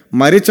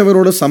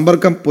മരിച്ചവരോട്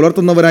സമ്പർക്കം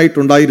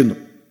പുലർത്തുന്നവരായിട്ടുണ്ടായിരുന്നു.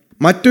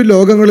 മറ്റു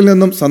ലോകങ്ങളിൽ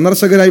നിന്നും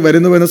സന്ദർശകരായി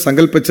വരുന്നുവെന്ന്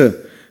സങ്കല്പിച്ച്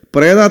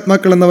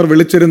പ്രേതാത്മാക്കൾ എന്നവർ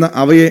വിളിച്ചിരുന്ന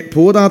അവയെ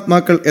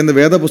ഭൂതാത്മാക്കൾ എന്ന്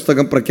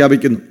വേദപുസ്തകം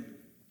പ്രഖ്യാപിക്കുന്നു.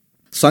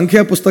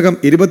 സംഖ്യാപുസ്തകം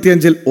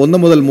 25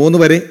 1 മുതൽ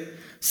 3 വരെ,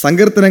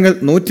 സങ്കീർത്തനങ്ങൾ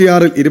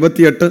 106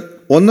 28,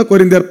 1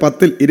 കൊരിന്ത്യർ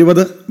 10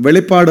 20,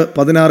 വെളിപ്പാട്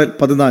 16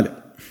 14.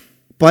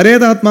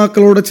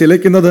 പരേതാത്മാക്കളോട്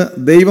ചിലയ്ക്കുന്നത്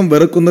ദൈവം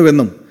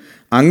വെറുക്കുന്നുവെന്നും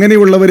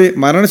അങ്ങനെയുള്ളവരെ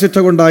മരണശിക്ഷ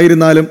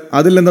കൊണ്ടായിരുന്നാലും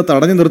അതിൽ നിന്ന്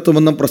തടഞ്ഞു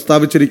നിർത്തുമെന്നും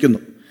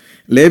പ്രസ്താവിച്ചിരിക്കുന്നു.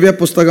 ലേവ്യ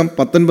പുസ്തകം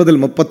 19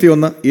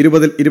 31,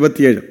 20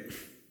 27.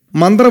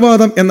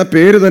 മന്ത്രവാദം എന്ന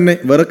പേര് തന്നെ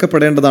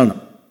വെറുക്കപ്പെടേണ്ടതാണ്.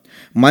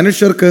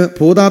 മനുഷ്യർക്ക്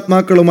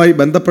ഭൂതാത്മാക്കളുമായി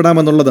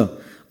ബന്ധപ്പെടാമെന്നുള്ളത്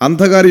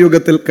അന്ധകാര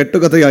യുഗത്തിൽ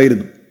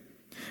കെട്ടുകഥയായിരുന്നു.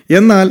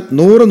 എന്നാൽ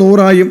 100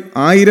 100ആയും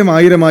 1000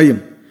 1000ആയും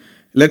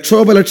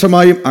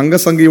ലക്ഷോപലക്ഷമായും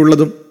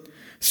അംഗസംഖ്യയുള്ളതും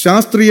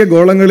ശാസ്ത്രീയ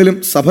ഗോളങ്ങളിലും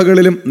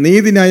സഭകളിലും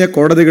നീതിന്യായ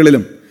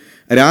കോടതികളിലും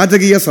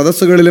രാജകീയ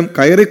സദസ്സുകളിലും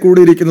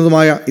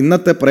കയറിക്കൂടിയിരിക്കുന്നതുമായ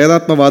ഇന്നത്തെ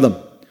പ്രേതാത്മവാദം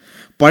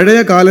പഴയ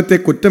കാലത്തെ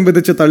കുറ്റം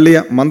വിധിച്ച് തള്ളിയ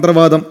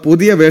മന്ത്രവാദം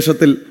പുതിയ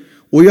വേഷത്തിൽ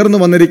ഉയർന്നു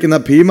വന്നിരിക്കുന്ന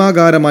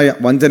ഭീമാകാരമായ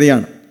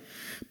വഞ്ചനയാണ്.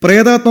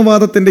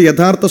 പ്രേതാത്മവാദത്തിൻ്റെ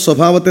യഥാർത്ഥ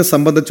സ്വഭാവത്തെ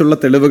സംബന്ധിച്ചുള്ള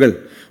തെളിവുകൾ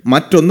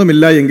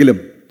മറ്റൊന്നുമില്ല എങ്കിലും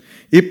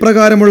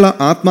ഇപ്രകാരമുള്ള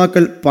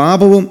ആത്മാക്കൾ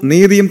പാപവും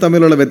നീതിയും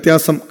തമ്മിലുള്ള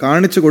വ്യത്യാസം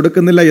കാണിച്ചു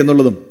കൊടുക്കുന്നില്ല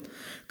എന്നുള്ളതും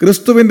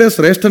ക്രിസ്തുവിൻ്റെ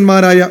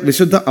ശ്രേഷ്ഠന്മാരായ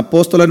വിശുദ്ധ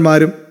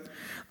അപ്പോസ്തലന്മാരും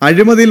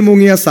അഴിമതിയിൽ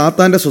മുങ്ങിയ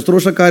സാത്താൻ്റെ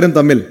ശുശ്രൂഷക്കാരും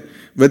തമ്മിൽ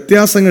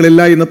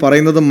വ്യത്യാസങ്ങളില്ല എന്ന്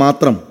പറയുന്നതും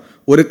മാത്രം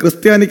ഒരു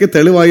ക്രിസ്ത്യാനിക്ക്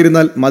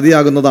തെളിവായിരുന്നാൽ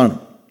മതിയാകുന്നതാണ്.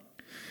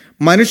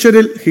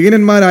 മനുഷ്യരിൽ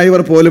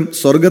ഹീനന്മാരായവർ പോലും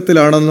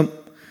സ്വർഗത്തിലാണെന്നും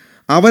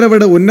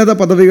അവരവിടെ ഉന്നത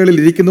പദവികളിൽ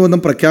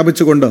ഇരിക്കുന്നുവെന്നും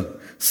പ്രഖ്യാപിച്ചുകൊണ്ട്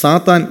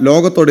സാത്താൻ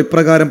ലോകത്തോട്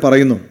ഇപ്രകാരം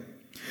പറയുന്നു: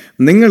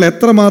 നിങ്ങൾ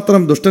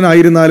എത്രമാത്രം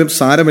ദുഷ്ടനായിരുന്നാലും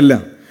സാരമില്ല,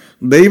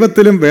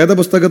 ദൈവത്തിലും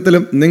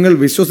വേദപുസ്തകത്തിലും നിങ്ങൾ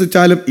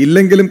വിശ്വസിച്ചാലും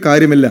ഇല്ലെങ്കിലും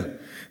കാര്യമില്ല,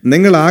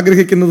 നിങ്ങൾ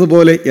ആഗ്രഹിക്കുന്നത്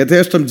പോലെ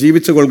യഥേഷ്ടം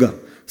ജീവിച്ചു കൊള്ളുക,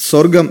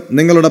 സ്വർഗം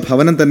നിങ്ങളുടെ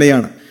ഭവനം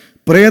തന്നെയാണ്.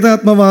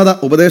 പ്രേതാത്മവാദ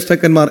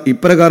ഉപദേഷ്ടാക്കന്മാർ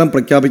ഇപ്രകാരം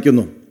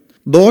പ്രഖ്യാപിക്കുന്നു: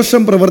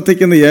 ദോഷം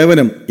പ്രവർത്തിക്കുന്ന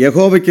ഏവനും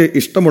യഹോവയ്ക്ക്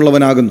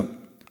ഇഷ്ടമുള്ളവനാകുന്നു.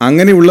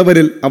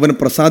 അങ്ങനെയുള്ളവരിൽ അവൻ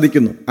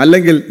പ്രസാദിക്കുന്നു.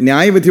 അല്ലെങ്കിൽ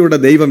ന്യായവിധിയുടെ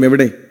ദൈവം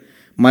എവിടെ?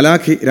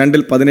 മലാഖി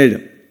 2:17.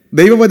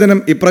 ദൈവവചനം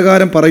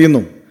ഇപ്രകാരം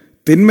പറയുന്നു: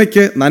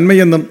 തിന്മയ്ക്ക്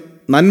നന്മയെന്നും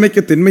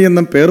നന്മയ്ക്ക്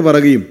തിന്മയെന്നും പേർ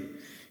പറയുകയും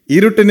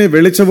ഇരുട്ടിനെ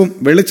വെളിച്ചവും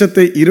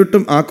വെളിച്ചത്തെ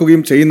ഇരുട്ടും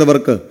ആക്കുകയും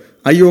ചെയ്യുന്നവർക്ക്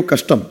അയ്യോ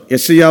കഷ്ടം.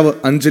 യെശയ്യാവ്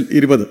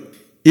 5:20.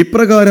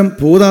 ഇപ്രകാരം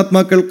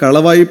ഭൂതാത്മാക്കൾ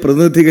കളവായി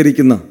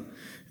പ്രതിനിധീകരിക്കുന്ന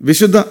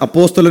വിശുദ്ധ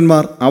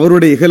അപ്പോസ്തലന്മാർ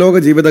അവരുടെ ഇഹലോക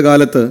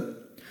ജീവിതകാലത്ത്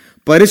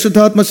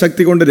പരിശുദ്ധാത്മ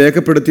ശക്തി കൊണ്ട്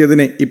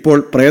രേഖപ്പെടുത്തിയതിനെ ഇപ്പോൾ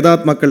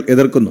പ്രേതാത്മാക്കൾ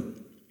എതിർക്കുന്നു.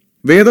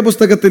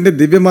 വേദപുസ്തകത്തിന്റെ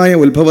ദിവ്യമായ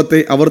ഉത്ഭവത്തെ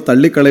അവർ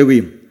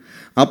തള്ളിക്കളയുകയും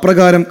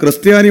അപ്രകാരം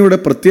ക്രിസ്ത്യാനിയുടെ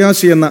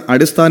പ്രത്യാശയെന്ന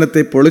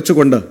അടിസ്ഥാനത്തെ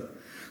പൊളിച്ചുകൊണ്ട്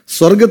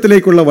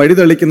സ്വർഗത്തിലേക്കുള്ള വഴി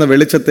തെളിക്കുന്ന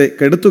വെളിച്ചത്തെ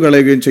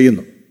കെടുത്തുകളയുകയും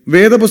ചെയ്യുന്നു.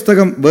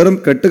 വേദപുസ്തകം വെറും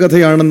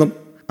കെട്ടുകഥയാണെന്നും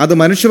അത്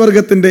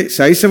മനുഷ്യവർഗത്തിന്റെ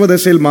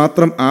ശൈശവദശയിൽ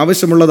മാത്രം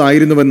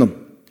ആവശ്യമുള്ളതായിരുന്നുവെന്നും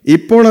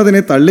ഇപ്പോൾ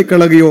അതിനെ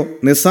തള്ളിക്കളയുകയോ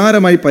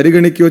നിസ്സാരമായി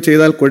പരിഗണിക്കുകയോ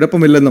ചെയ്താൽ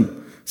കുഴപ്പമില്ലെന്നും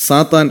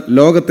സാത്താൻ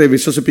ലോകത്തെ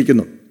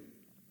വിശ്വസിപ്പിക്കുന്നു.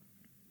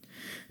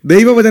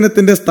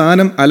 ദൈവവചനത്തിന്റെ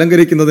സ്ഥാനം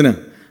അലങ്കരിക്കുന്നതിന്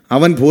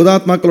അവൻ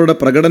ഭൂതാത്മാക്കളുടെ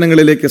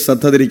പ്രകടനങ്ങളിലേക്ക്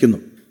ശ്രദ്ധ തിരിക്കുന്നു.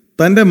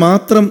 തന്റെ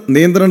മാത്രം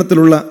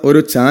നിയന്ത്രണത്തിലുള്ള ഒരു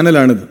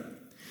ചാനലാണിത്.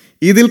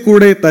 ഇതിൽ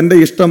കൂടെ തന്റെ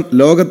ഇഷ്ടം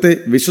ലോകത്തെ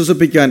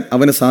വിശ്വസിപ്പിക്കാൻ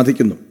അവന്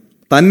സാധിക്കുന്നു.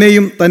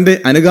 തന്നെയും തന്റെ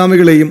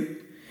അനുഗാമികളെയും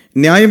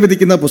ന്യായം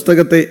വിധിക്കുന്ന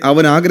പുസ്തകത്തെ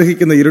അവൻ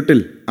ആഗ്രഹിക്കുന്ന ഇരുട്ടിൽ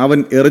അവൻ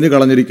എറിഞ്ഞു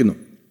കളഞ്ഞിരിക്കുന്നു.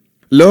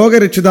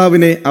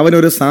 ലോകരക്ഷിതാവിനെ അവൻ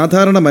ഒരു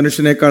സാധാരണ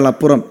മനുഷ്യനേക്കാൾ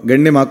അപ്പുറം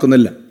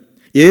ഗണ്യമാക്കുന്നില്ല.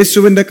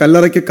 യേശുവിന്റെ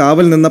കല്ലറയ്ക്ക്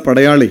കാവൽ നിന്ന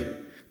പടയാളി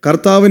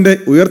കർത്താവിന്റെ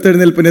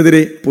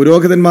ഉയർത്തെഴുന്നേൽപ്പിനെതിരെ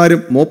പുരോഹിതന്മാരും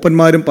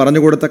മൂപ്പന്മാരും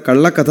പറഞ്ഞുകൊടുത്ത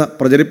കള്ളക്കഥ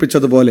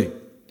പ്രചരിപ്പിച്ചതുപോലെ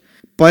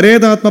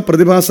പരേതാത്മ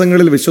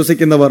പ്രതിഭാസങ്ങളിൽ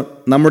വിശ്വസിക്കുന്നവർ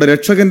നമ്മുടെ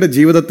രക്ഷകന്റെ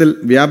ജീവിതത്തിൽ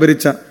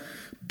വ്യാപരിച്ച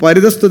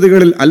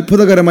പരിതസ്ഥിതികളിൽ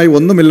അത്ഭുതകരമായി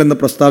ഒന്നുമില്ലെന്ന്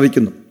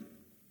പ്രസ്താവിക്കുന്നു.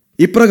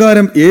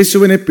 ഇപ്രകാരം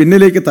യേശുവിനെ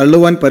പിന്നിലേക്ക്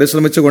തള്ളുവാൻ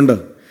പരിശ്രമിച്ചുകൊണ്ട്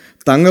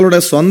തങ്ങളുടെ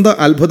സ്വന്തം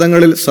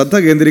അത്ഭുതങ്ങളിൽ ശ്രദ്ധ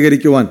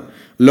കേന്ദ്രീകരിക്കുവാൻ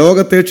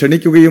ലോകത്തെ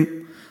ക്ഷണിക്കുകയും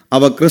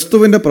അവ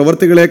ക്രിസ്തുവിന്റെ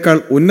പ്രവൃത്തികളേക്കാൾ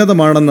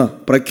ഉന്നതമാണെന്ന്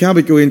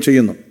പ്രഖ്യാപിക്കുകയും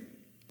ചെയ്യുന്നു.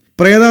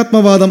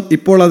 പ്രേതാത്മവാദം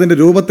ഇപ്പോൾ അതിന്റെ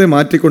രൂപത്തെ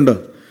മാറ്റിക്കൊണ്ട്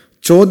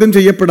ചോദ്യം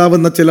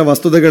ചെയ്യപ്പെടാവുന്ന ചില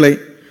വസ്തുതകളെ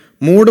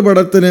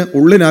മൂടുപടത്തിന്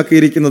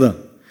ഉള്ളിലാക്കിയിരിക്കുന്നത്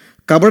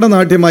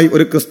കപടനാട്യമായി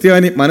ഒരു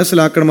ക്രിസ്ത്യാനി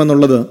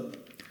മനസ്സിലാക്കണമെന്നുള്ളത്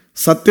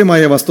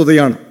സത്യമായ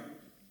വസ്തുതയാണ്.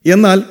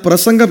 എന്നാൽ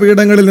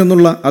പ്രസംഗപീഠങ്ങളിൽ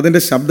നിന്നുള്ള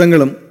അതിന്റെ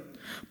ശബ്ദങ്ങളും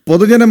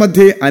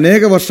പൊതുജനമധ്യേ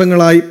അനേക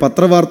വർഷങ്ങളായി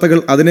പത്രവാർത്തകൾ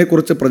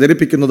അതിനെക്കുറിച്ച്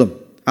പ്രചരിപ്പിക്കുന്നതും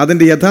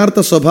അതിന്റെ യഥാർത്ഥ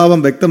സ്വഭാവം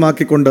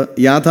വ്യക്തമാക്കിക്കൊണ്ട്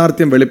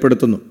യാഥാർത്ഥ്യം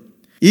വെളിപ്പെടുത്തുന്നു.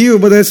 ഈ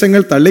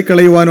ഉപദേശങ്ങൾ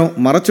തള്ളിക്കളയുവാനോ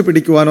മറച്ചു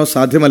പിടിക്കുവാനോ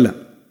സാധ്യമല്ല.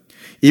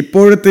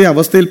 ഇപ്പോഴത്തെ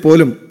അവസ്ഥയിൽ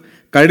പോലും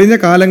കഴിഞ്ഞ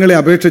കാലങ്ങളെ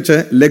അപേക്ഷിച്ച്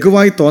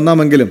ലഘുവായി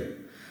തോന്നാമെങ്കിലും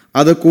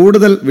അത്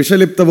കൂടുതൽ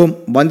വിഷലിപ്തവും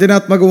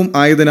വഞ്ചനാത്മകവും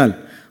ആയതിനാൽ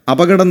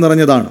അപകടം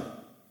നിറഞ്ഞതാണ്.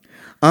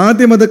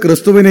 ആദ്യമത്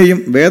ക്രിസ്തുവിനെയും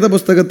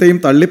വേദപുസ്തകത്തെയും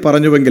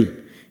തള്ളിപ്പറഞ്ഞുവെങ്കിൽ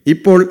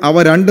ഇപ്പോൾ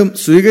അവ രണ്ടും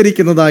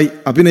സ്വീകരിക്കുന്നതായി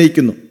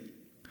അഭിനയിക്കുന്നു.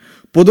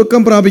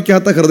 പുതുക്കം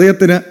പ്രാപിക്കാത്ത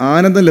ഹൃദയത്തിന്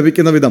ആനന്ദം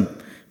ലഭിക്കുന്ന വിധം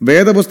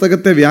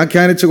വേദപുസ്തകത്തെ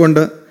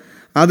വ്യാഖ്യാനിച്ചുകൊണ്ട്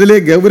അതിലെ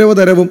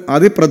ഗൗരവതരവും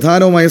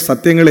അതിപ്രധാനവുമായ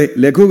സത്യങ്ങളെ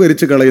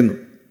ലഘൂകരിച്ചു കളയുന്നു.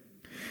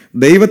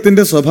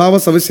 ദൈവത്തിന്റെ സ്വഭാവ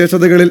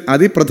സവിശേഷതകളിൽ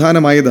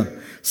അതിപ്രധാനമായത്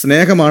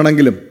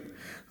സ്നേഹമാണെങ്കിലും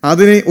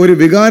അതിനെ ഒരു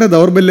വികാര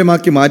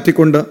ദൗർബല്യമാക്കി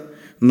മാറ്റിക്കൊണ്ട്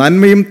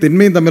നന്മയും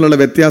തിന്മയും തമ്മിലുള്ള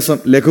വ്യത്യാസം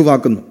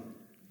ലഘുവാക്കുന്നു.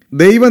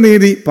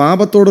 ദൈവനീതി,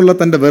 പാപത്തോടുള്ള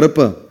തന്റെ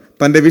വെറുപ്പ്,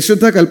 തന്റെ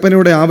വിശുദ്ധ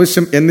കൽപ്പനയുടെ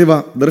ആവശ്യം എന്നിവ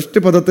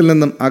ദൃഷ്ടിപഥത്തിൽ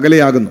നിന്നും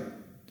അകലെയാകുന്നു.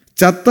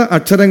 ചത്ത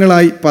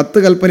അക്ഷരങ്ങളായി 10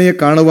 കൽപ്പനയെ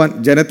കാണുവാൻ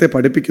ജനത്തെ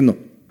പഠിപ്പിക്കുന്നു.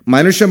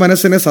 മനുഷ്യ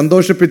മനസ്സിനെ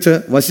സന്തോഷിപ്പിച്ച്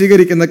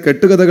വശീകരിക്കുന്ന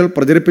കെട്ടുകഥകൾ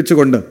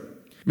പ്രചരിപ്പിച്ചുകൊണ്ട്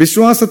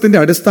വിശ്വാസത്തിന്റെ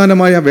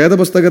അടിസ്ഥാനമായ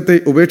വേദപുസ്തകത്തെ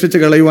ഉപേക്ഷിച്ച്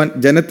കളയുവാൻ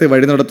ജനത്തെ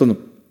വഴി നടത്തുന്നു.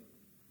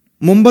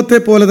 മുമ്പത്തെ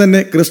പോലെ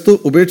തന്നെ ക്രിസ്തു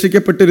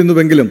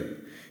ഉപേക്ഷിക്കപ്പെട്ടിരുന്നുവെങ്കിലും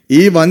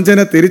ഈ വഞ്ചന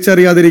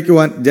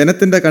തിരിച്ചറിയാതിരിക്കുവാൻ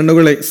ജനത്തിന്റെ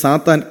കണ്ണുകളെ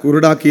സാത്താൻ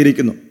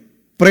കുരുടാക്കിയിരിക്കുന്നു.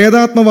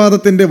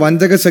 പ്രേതാത്മവാദത്തിന്റെ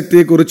വഞ്ചക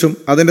ശക്തിയെക്കുറിച്ചും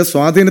അതിന്റെ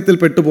സ്വാധീനത്തിൽ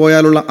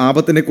പെട്ടുപോയാലുള്ള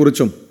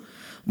ആപത്തിനെക്കുറിച്ചും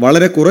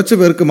വളരെ കുറച്ചു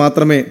പേർക്ക്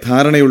മാത്രമേ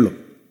ധാരണയുള്ളൂ.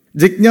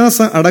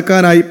 ജിജ്ഞാസ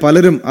അടക്കാനായി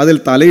പലരും അതിൽ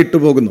തലയിട്ടു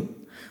പോകുന്നു.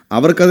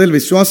 അവർക്കതിൽ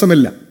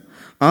വിശ്വാസമില്ല.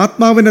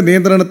 ആത്മാവിന്റെ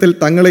നിയന്ത്രണത്തിൽ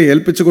തങ്ങളെ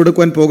ഏൽപ്പിച്ചു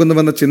കൊടുക്കുവാൻ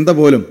പോകുന്നുവെന്ന ചിന്ത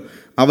പോലും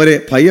അവരെ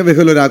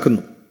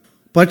ഭയവിഹുലരാക്കുന്നു.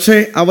 പക്ഷേ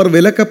അവർ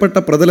വിലക്കപ്പെട്ട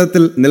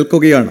പ്രതലത്തിൽ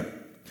നിൽക്കുകയാണ്.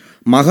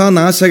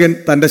 മഹാനാശകൻ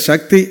തന്റെ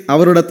ശക്തി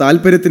അവരുടെ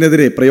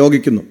താല്പര്യത്തിനെതിരെ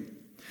പ്രയോഗിക്കുന്നു.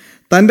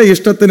 തന്റെ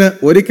ഇഷ്ടത്തിന്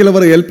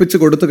ഒരിക്കലവർ ഏൽപ്പിച്ചു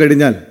കൊടുത്തു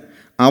കഴിഞ്ഞാൽ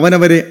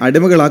അവനവരെ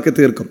അടിമകളാക്കി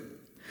തീർക്കും.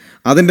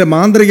 അതിന്റെ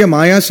മാന്ത്രിക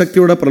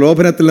മായാശക്തിയുടെ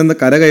പ്രലോഭനത്തിൽ നിന്ന്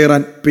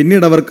കരകയറാൻ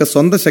പിന്നീട് അവർക്ക്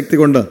സ്വന്തം ശക്തി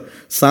കൊണ്ട്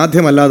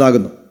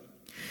സാധ്യമല്ലാതാകുന്നു.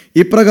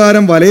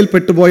 ഇപ്രകാരം വലയിൽ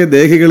പെട്ടുപോയ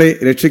ദേഹികളെ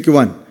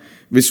രക്ഷിക്കുവാൻ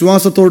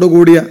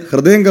വിശ്വാസത്തോടുകൂടിയ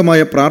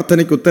ഹൃദയംഗമായ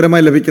പ്രാർത്ഥനയ്ക്ക്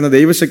ഉത്തരമായി ലഭിക്കുന്ന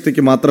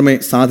ദൈവശക്തിക്ക് മാത്രമേ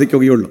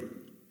സാധിക്കുകയുള്ളൂ.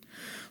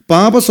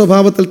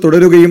 പാപസ്വഭാവത്തിൽ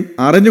തുടരുകയും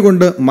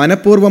അറിഞ്ഞുകൊണ്ട്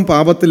മനഃപൂർവ്വം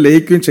പാപത്തിൽ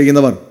ലയിക്കുകയും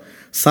ചെയ്യുന്നവർ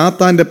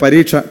സാത്താന്റെ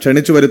പരീക്ഷ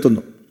ക്ഷണിച്ചു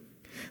വരുത്തുന്നു.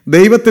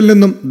 ദൈവത്തിൽ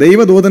നിന്നും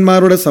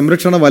ദൈവദൂതന്മാരുടെ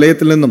സംരക്ഷണ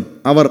വലയത്തിൽ നിന്നും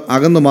അവർ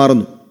അകന്നു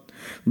മാറുന്നു.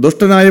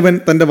 ദുഷ്ടനായവൻ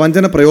തന്റെ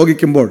വഞ്ചന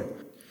പ്രയോഗിക്കുമ്പോൾ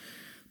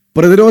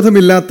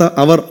പ്രതിരോധമില്ലാത്ത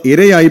അവർ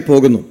ഇരയായി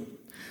പോകുന്നു.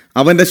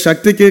 അവന്റെ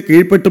ശക്തിക്ക്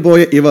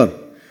കീഴ്പ്പെട്ടുപോയ ഇവർ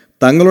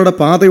തങ്ങളുടെ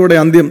പാതയുടെ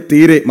അന്ത്യം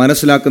തീരെ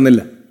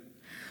മനസ്സിലാക്കുന്നില്ല.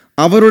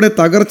 അവരുടെ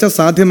തകർച്ച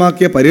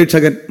സാധ്യമാക്കിയ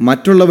പരീക്ഷകൻ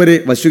മറ്റുള്ളവരെ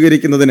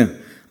വശീകരിക്കുന്നതിന്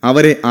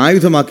അവരെ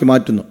ആയുധമാക്കി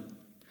മാറ്റുന്നു.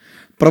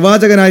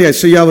 പ്രവാചകനായ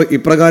യെശയ്യാവ്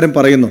ഇപ്രകാരം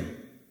പറയുന്നു: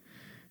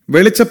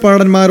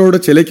 വെളിച്ചപ്പാടന്മാരോട്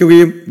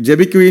ചിലയ്ക്കുകയും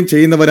ജപിക്കുകയും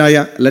ചെയ്യുന്നവരായ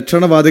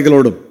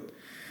ലക്ഷണവാദികളോടും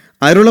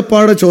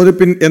അരുളപ്പാട്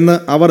ചോദിപ്പിൻ എന്ന്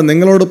അവർ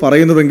നിങ്ങളോട്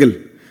പറയുന്നുവെങ്കിൽ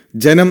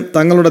ജനം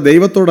തങ്ങളുടെ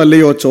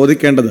ദൈവത്തോടല്ലയോ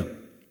ചോദിക്കേണ്ടത്?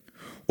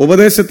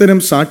 ഉപദേശത്തിനും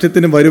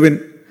സാക്ഷ്യത്തിനും വരുവിൻ.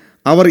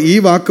 അവർ ഈ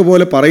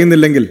വാക്കുപോലെ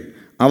പറയുന്നില്ലെങ്കിൽ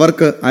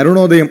അവർക്ക്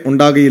അരുണോദയം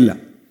ഉണ്ടാകുകയില്ല.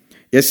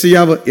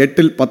 യെശയ്യാവ്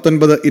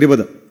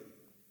 8:19-20.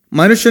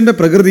 മനുഷ്യന്റെ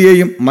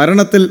പ്രകൃതിയെയും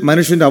മരണത്തിൽ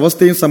മനുഷ്യന്റെ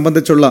അവസ്ഥയും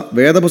സംബന്ധിച്ചുള്ള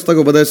വേദപുസ്തക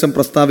ഉപദേശം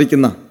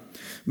പ്രസ്താവിക്കുന്ന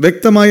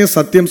വ്യക്തമായ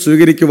സത്യം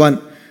സ്വീകരിക്കുവാൻ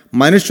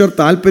മനുഷ്യർ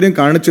താൽപ്പര്യം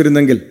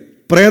കാണിച്ചിരുന്നെങ്കിൽ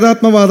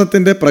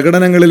പ്രേതാത്മവാദത്തിന്റെ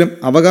പ്രകടനങ്ങളിലും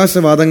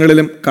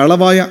അവകാശവാദങ്ങളിലും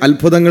കളവായ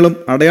അത്ഭുതങ്ങളും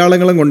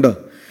അടയാളങ്ങളും കൊണ്ട്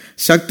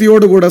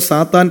ശക്തിയോടുകൂടെ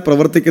സാത്താൻ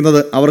പ്രവർത്തിക്കുന്നത്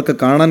അവർക്ക്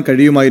കാണാൻ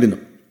കഴിയുമായിരുന്നു.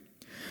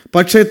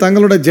 പക്ഷേ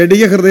തങ്ങളുടെ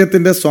ജഡീയ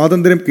ഹൃദയത്തിന്റെ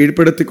സ്വാതന്ത്ര്യം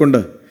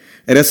കീഴ്പ്പെടുത്തിക്കൊണ്ട്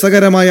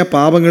രസകരമായ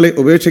പാപങ്ങളെ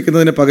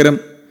ഉപേക്ഷിക്കുന്നതിന് പകരം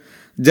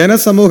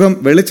ജനസമൂഹം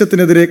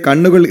വെളിച്ചത്തിനെതിരെ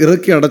കണ്ണുകൾ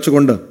ഇറുക്കി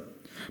അടച്ചുകൊണ്ട്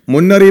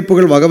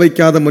മുന്നറിയിപ്പുകൾ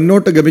വകവയ്ക്കാതെ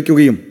മുന്നോട്ട്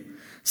ഗമിക്കുകയും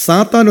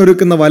സാത്താൻ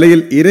ഒരുക്കുന്ന വലയിൽ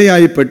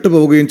ഇരയായി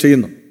പെട്ടുപോവുകയും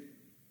ചെയ്യുന്നു.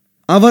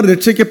 അവർ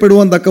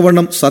രക്ഷിക്കപ്പെടുവാൻ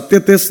തക്കവണ്ണം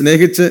സത്യത്തെ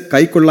സ്നേഹിച്ച്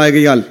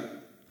കൈക്കൊള്ളായകയാൽ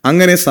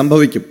അങ്ങനെ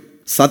സംഭവിക്കും.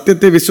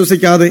 സത്യത്തെ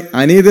വിശ്വസിക്കാതെ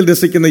അനീതിയിൽ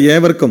രസിക്കുന്ന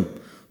ഏവർക്കും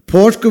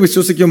ഭോഷ്ക്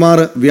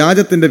വിശ്വസിക്കുമാറ്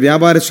വ്യാജത്തിന്റെ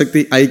വ്യാപാര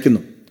ശക്തി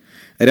അയക്കുന്നു.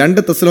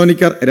 2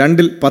 തെസ്സലോനിക്കർ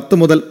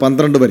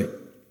 2:10-12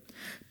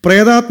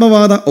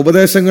 പ്രേതാത്മവാദ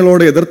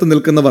ഉപദേശങ്ങളോട് എതിർത്ത്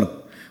നിൽക്കുന്നവർ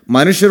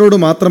മനുഷ്യരോട്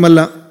മാത്രമല്ല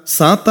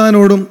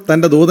സാത്താനോടും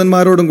തന്റെ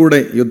ദൂതന്മാരോടും കൂടെ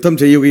യുദ്ധം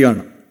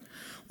ചെയ്യുകയാണ്.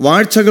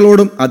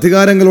 വാഴ്ചകളോടും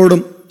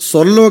അധികാരങ്ങളോടും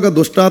സ്വർലോക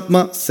ദുഷ്ടാത്മ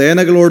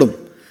സേനകളോടും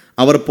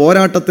അവർ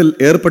പോരാട്ടത്തിൽ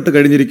ഏർപ്പെട്ട്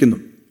കഴിഞ്ഞിരിക്കുന്നു.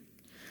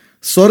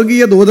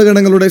 സ്വർഗീയ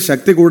ദൂതഗണങ്ങളുടെ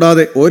ശക്തി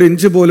കൂടാതെ 1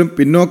 ഇഞ്ച് പോലും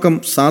പിന്നോക്കം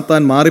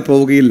സാത്താൻ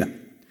മാറിപ്പോവുകയില്ല.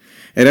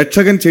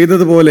 രക്ഷകൻ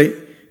ചെയ്തതുപോലെ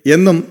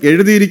എന്നും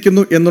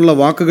എഴുതിയിരിക്കുന്നു എന്നുള്ള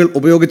വാക്കുകൾ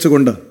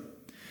ഉപയോഗിച്ചുകൊണ്ട്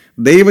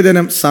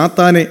ദൈവജനം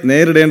സാത്താനെ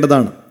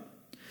നേരിടേണ്ടതാണ്.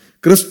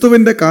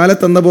 ക്രിസ്തുവിന്റെ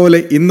കാലത്തെന്ന പോലെ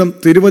ഇന്നും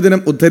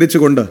തിരുവചനം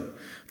ഉദ്ധരിച്ചുകൊണ്ട്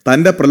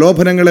തന്റെ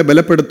പ്രലോഭനങ്ങളെ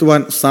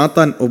ബലപ്പെടുത്തുവാൻ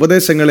സാത്താൻ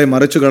ഉപദേശങ്ങളെ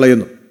മറിച്ചു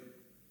കളയുന്നു.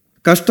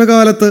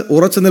 കഷ്ടകാലത്ത്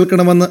ഉറച്ചു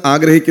നിൽക്കണമെന്ന്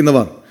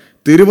ആഗ്രഹിക്കുന്നവർ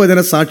തിരുവചന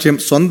സാക്ഷ്യം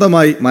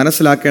സ്വന്തമായി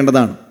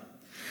മനസ്സിലാക്കേണ്ടതാണ്.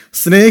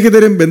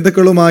 സ്നേഹിതരും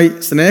ബന്ധുക്കളുമായി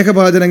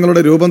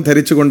സ്നേഹഭാചനങ്ങളുടെ രൂപം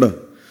ധരിച്ചുകൊണ്ട്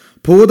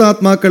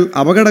ഭൂതാത്മാക്കൾ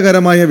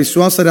അപകടകരമായ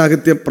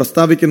വിശ്വാസരാഹിത്യം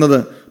പ്രസ്താവിക്കുന്നത്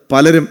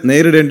പലരും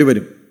നേരിടേണ്ടി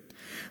വരും.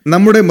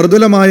 നമ്മുടെ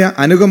മൃദുലമായ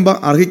അനുകമ്പ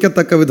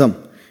അർഹിക്കത്തക്ക വിധം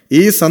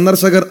ഈ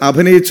സന്ദർശകർ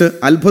അഭിനയിച്ച്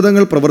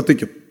അത്ഭുതങ്ങൾ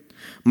പ്രവർത്തിക്കും.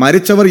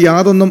 മരിച്ചവർ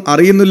യാതൊന്നും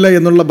അറിയുന്നില്ല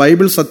എന്നുള്ള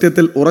ബൈബിൾ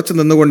സത്യത്തിൽ ഉറച്ചു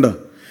നിന്നുകൊണ്ട്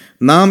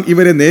നാം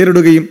ഇവരെ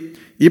നേരിടുകയും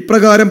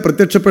ഇപ്രകാരം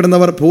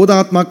പ്രത്യക്ഷപ്പെടുന്നവർ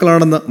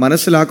ഭൂതാത്മാക്കളാണെന്ന്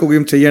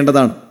മനസ്സിലാക്കുകയും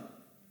ചെയ്യേണ്ടതാണ്.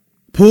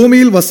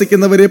 ഭൂമിയിൽ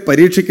വസിക്കുന്നവരെ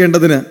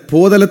പരീക്ഷിക്കേണ്ടതിന്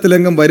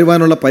ഭൂതലത്തിലെങ്ങും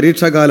വരുവാനുള്ള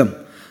പരീക്ഷാകാലം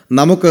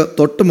നമുക്ക്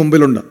തൊട്ടു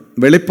മുമ്പിലുണ്ട്.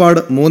 വെളിപ്പാട്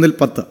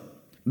 3:10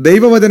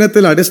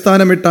 ദൈവവചനത്തിൽ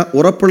അടിസ്ഥാനമിട്ട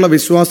ഉറപ്പുള്ള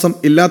വിശ്വാസം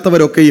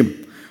ഇല്ലാത്തവരൊക്കെയും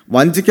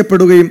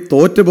വഞ്ചിക്കപ്പെടുകയും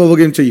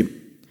തോറ്റുപോവുകയും ചെയ്യും.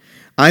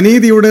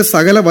 അനീതിയുടെ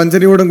സകല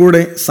വഞ്ചനയോടും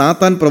കൂടെ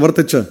സാത്താൻ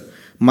പ്രവർത്തിച്ച്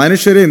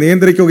മനുഷ്യരെ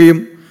നിയന്ത്രിക്കുകയും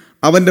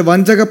അവന്റെ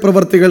വഞ്ചക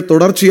പ്രവൃത്തികൾ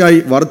തുടർച്ചയായി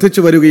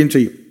വർദ്ധിച്ചു വരികയും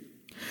ചെയ്യും.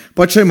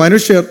 പക്ഷേ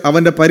മനുഷ്യർ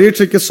അവന്റെ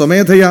പരീക്ഷയ്ക്ക്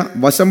സ്വമേധയാ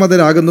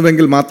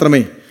വശമതരാകുന്നുവെങ്കിൽ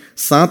മാത്രമേ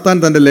സാത്താൻ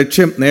തന്റെ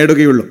ലക്ഷ്യം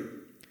നേടുകയുള്ളൂ.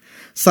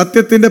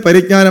 സത്യത്തിന്റെ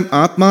പരിജ്ഞാനം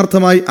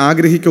ആത്മാർത്ഥമായി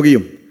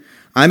ആഗ്രഹിക്കുകയും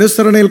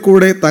അനുസരണയിൽ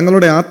കൂടെ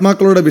തങ്ങളുടെ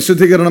ആത്മാക്കളുടെ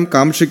വിശുദ്ധീകരണം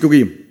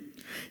കാംക്ഷിക്കുകയും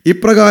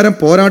ഇപ്രകാരം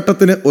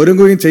പോരാട്ടത്തിന്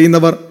ഒരുങ്ങുകയും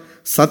ചെയ്യുന്നവർ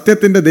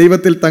സത്യത്തിന്റെ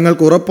ദൈവത്തിൽ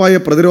തങ്ങൾക്ക് ഉറപ്പായ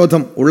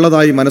പ്രതിരോധം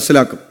ഉള്ളതായി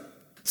മനസ്സിലാക്കും.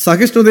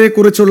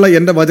 സഹിഷ്ണുതയെക്കുറിച്ചുള്ള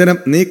എന്റെ വചനം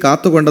നീ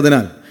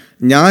കാത്തുകൊണ്ടതിനാൽ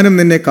ഞാനും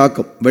നിന്നെ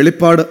കാക്കും.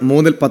 വെളിപ്പാട്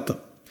 3:10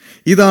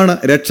 ഇതാണ്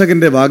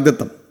രക്ഷകന്റെ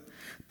വാഗ്ദത്തം.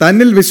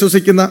 തന്നിൽ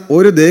വിശ്വസിക്കുന്ന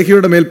ഒരു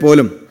ദേഹിയുടെ മേൽ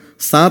പോലും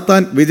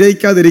സാത്താൻ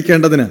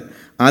വിജയിക്കാതിരിക്കേണ്ടതിന്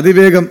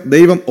അതിവേഗം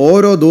ദൈവം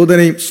ഓരോ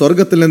ദൂതനെയും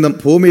സ്വർഗത്തിൽ നിന്നും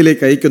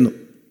ഭൂമിയിലേക്ക് അയക്കുന്നു.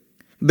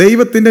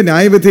 ദൈവത്തിന്റെ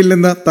ന്യായവിധിയിൽ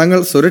നിന്ന് തങ്ങൾ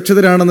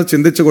സുരക്ഷിതരാണെന്ന്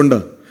ചിന്തിച്ചുകൊണ്ട്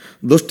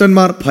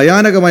ദുഷ്ടന്മാർ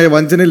ഭയാനകമായ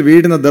വഞ്ചനയിൽ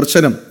വീഴുന്ന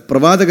ദർശനം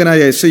പ്രവാചകനായ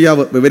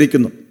യെശയ്യാവ്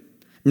വിവരിക്കുന്നു.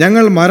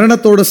 ഞങ്ങൾ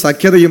മരണത്തോട്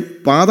സഖ്യതയും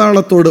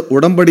പാതാളത്തോട്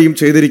ഉടമ്പടിയും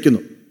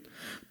ചെയ്തിരിക്കുന്നു.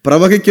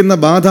 പ്രവഹിക്കുന്ന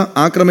ബാധ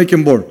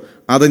ആക്രമിക്കുമ്പോൾ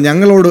അത്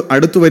ഞങ്ങളോട്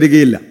അടുത്തു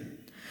വരികയില്ല.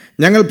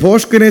 ഞങ്ങൾ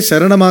ഭോഷ്കിനെ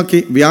ശരണമാക്കി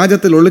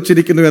വ്യാജത്തിൽ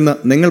ഒളിച്ചിരിക്കുന്നുവെന്ന്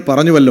നിങ്ങൾ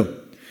പറഞ്ഞുവല്ലോ.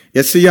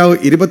 യെശയ്യാവ്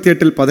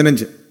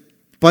 28:15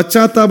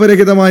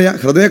 പശ്ചാത്താപരഹിതമായ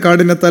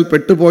ഹൃദയകാഠിന്യത്താൽ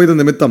പെട്ടുപോയത്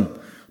നിമിത്തം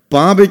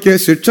പാപിക്ക്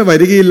ശിക്ഷ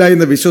വരികയില്ല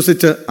എന്ന്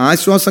വിശ്വസിച്ച്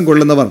ആശ്വാസം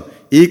കൊള്ളുന്നവർ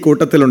ഈ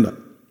കൂട്ടത്തിലുണ്ട്.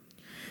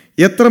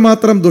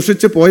 എത്രമാത്രം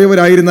ദുഷിച്ചു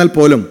പോയവരായിരുന്നാൽ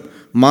പോലും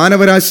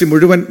മാനവരാശി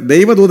മുഴുവൻ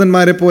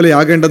ദൈവദൂതന്മാരെ പോലെ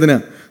ആകേണ്ടതിന്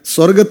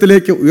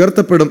സ്വർഗത്തിലേക്ക്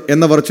ഉയർത്തപ്പെടും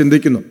എന്നവർ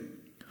ചിന്തിക്കുന്നു.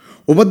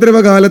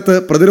 ഉപദ്രവകാലത്ത്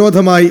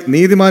പ്രതിരോധമായി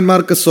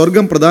നീതിമാന്മാർക്ക്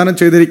സ്വർഗം പ്രദാനം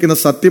ചെയ്തിരിക്കുന്ന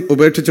സത്യം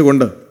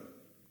ഉപേക്ഷിച്ചുകൊണ്ട്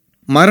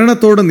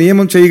മരണത്തോട്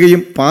നിയമം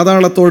ചെയ്യുകയും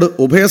പാതാളത്തോട്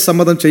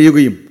ഉഭയസമ്മതം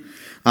ചെയ്യുകയും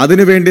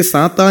അതിനുവേണ്ടി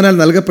സാത്താനാൽ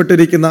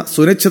നൽകപ്പെട്ടിരിക്കുന്ന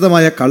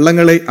സുനിശ്ചിതമായ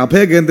കള്ളങ്ങളെ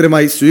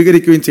അഭയകേന്ദ്രമായി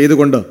സ്വീകരിക്കുകയും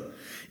ചെയ്തുകൊണ്ട്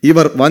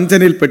ഇവർ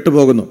വഞ്ചനയിൽ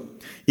പെട്ടുപോകുന്നു.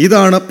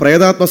 ഇതാണ്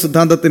പ്രേതാത്മ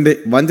സിദ്ധാന്തത്തിന്റെ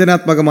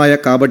വഞ്ചനാത്മകമായ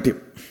കാപട്യം.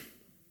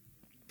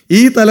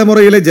 ഈ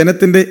തലമുറയിലെ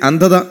ജനത്തിന്റെ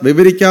അന്ധത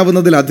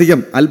വിവരിക്കാവുന്നതിലധികം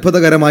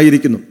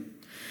അത്ഭുതകരമായിരിക്കുന്നു.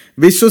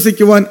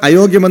 വിശ്വസിക്കുവാൻ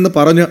അയോഗ്യമെന്ന്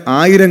പറഞ്ഞ്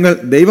ആയിരങ്ങൾ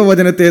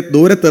ദൈവവചനത്തെ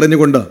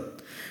ദൂരത്തെറിഞ്ഞുകൊണ്ട്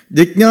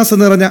ജിജ്ഞാസ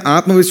നിറഞ്ഞ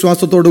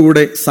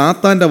ആത്മവിശ്വാസത്തോടുകൂടെ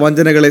സാത്താന്റെ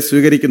വഞ്ചനകളെ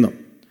സ്വീകരിക്കുന്നു.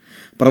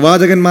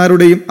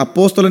 പ്രവാചകന്മാരുടെയും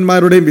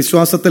അപ്പോസ്തലന്മാരുടെയും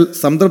വിശ്വാസത്തിൽ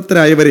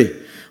സംതൃപ്തരായവരെ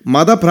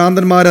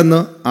മതഭ്രാന്തന്മാരെന്ന്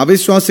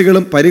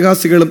അവിശ്വാസികളും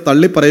പരിഹാസികളും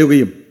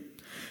തള്ളിപ്പറയുകയും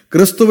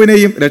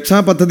ക്രിസ്തുവിനെയും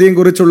രക്ഷാപദ്ധതിയും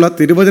കുറിച്ചുള്ള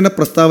തിരുവചന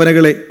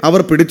പ്രസ്താവനകളെ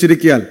അവർ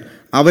പിടിച്ചിരിക്കിയാൽ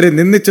അവരെ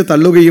നിന്ദിച്ച്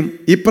തള്ളുകയും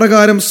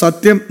ഇപ്രകാരം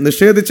സത്യം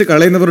നിഷേധിച്ച്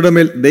കളയുന്നവരുടെ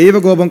മേൽ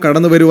ദൈവകോപം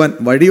കടന്നുവരുവാൻ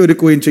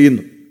വഴിയൊരുക്കുകയും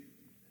ചെയ്യുന്നു.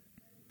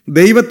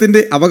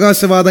 ദൈവത്തിന്റെ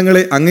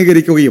അവകാശവാദങ്ങളെ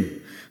അംഗീകരിക്കുകയും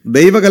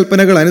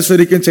ദൈവകൽപ്പനകൾ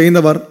അനുസരിക്കുകയും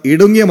ചെയ്യുന്നവർ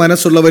ഇടുങ്ങിയ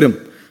മനസ്സുള്ളവരും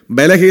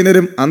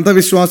ബലഹീനരും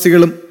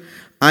അന്ധവിശ്വാസികളും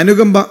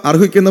അനുകമ്പ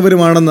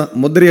അർഹിക്കുന്നവരുമാണെന്ന്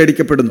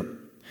മുദ്രയടിക്കപ്പെടുന്നു.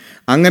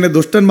 അങ്ങനെ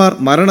ദുഷ്ടന്മാർ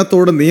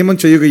മരണത്തോട് നിയമം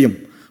ചെയ്യുകയും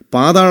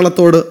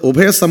പാതാളത്തോട്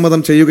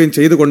ഉഭയസമ്മതം ചെയ്യുകയും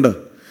ചെയ്തുകൊണ്ട്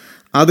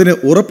അതിന്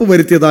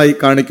ഉറപ്പുവരുത്തിയതായി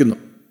കാണിക്കുന്നു.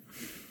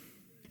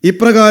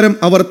 ഇപ്രകാരം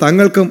അവർ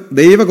തങ്ങൾക്കും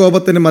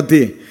ദൈവകോപത്തിന്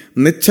മധ്യേ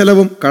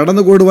നിശ്ചലവും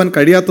കടന്നുകൂടുവാൻ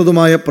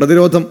കഴിയാത്തതുമായ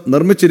പ്രതിരോധം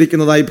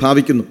നിർമ്മിച്ചിരിക്കുന്നതായി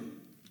ഭാവിക്കുന്നു.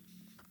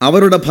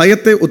 അവരുടെ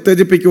ഭയത്തെ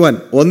ഉത്തേജിപ്പിക്കുവാൻ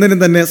ഒന്നിനും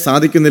തന്നെ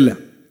സാധിക്കുന്നില്ല.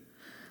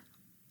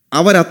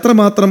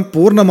 അവരത്രമാത്രം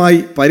പൂർണ്ണമായി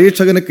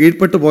പരീക്ഷകന്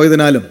കീഴ്പ്പെട്ടു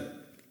പോയതിനാലും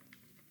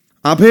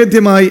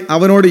അഭേദ്യമായി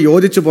അവനോട്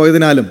യോജിച്ചു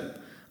പോയതിനാലും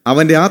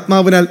അവൻ്റെ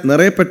ആത്മാവിനാൽ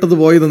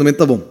നിറയപ്പെട്ടതുപോയത്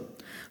നിമിത്തവും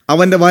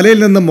അവൻ്റെ വലയിൽ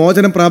നിന്ന്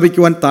മോചനം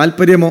പ്രാപിക്കുവാൻ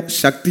താൽപ്പര്യമോ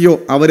ശക്തിയോ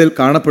അവരിൽ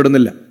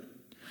കാണപ്പെടുന്നില്ല.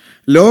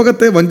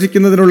 ലോകത്തെ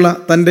വഞ്ചിക്കുന്നതിനുള്ള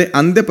തൻ്റെ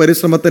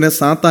അന്ത്യപരിശ്രമത്തിന്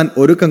സാത്താൻ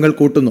ഒരുക്കങ്ങൾ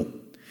കൂട്ടുന്നു.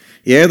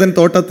 ഏദൻ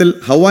തോട്ടത്തിൽ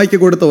ഹവ്വായ്ക്ക്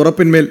കൊടുത്ത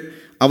ഉറപ്പിന്മേൽ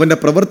അവൻ്റെ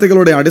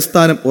പ്രവൃത്തികളുടെ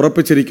അടിസ്ഥാനം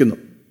ഉറപ്പിച്ചിരിക്കുന്നു.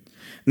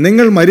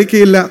 നിങ്ങൾ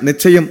മരിക്കയില്ല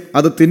നിശ്ചയം,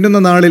 അത് തിന്നുന്ന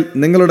നാളിൽ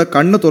നിങ്ങളുടെ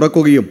കണ്ണ്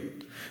തുറക്കുകയും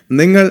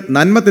നിങ്ങൾ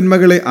നന്മ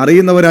തിന്മകളെ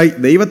അറിയുന്നവരായി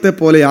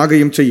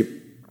ദൈവത്തെപ്പോലെയാകുകയും ചെയ്യും.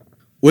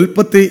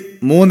 ഉൽപ്പത്തി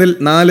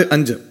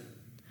 3:4-5.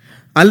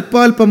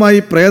 അല്പാൽപമായി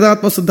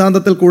പ്രേതാത്മ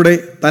സിദ്ധാന്തത്തിൽ കൂടെ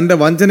തൻ്റെ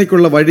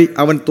വഞ്ചനയ്ക്കുള്ള വഴി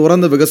അവൻ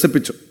തുറന്ന്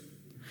വികസിപ്പിച്ചു.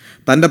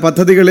 തൻ്റെ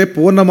പദ്ധതികളെ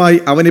പൂർണ്ണമായി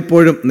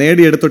അവനിപ്പോഴും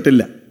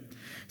നേടിയെടുത്തിട്ടില്ല.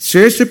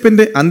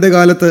 ശേഷിപ്പിൻ്റെ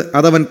അന്ത്യകാലത്ത്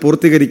അതവൻ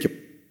പൂർത്തീകരിക്കും.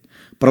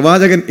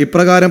 പ്രവാചകൻ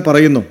ഇപ്രകാരം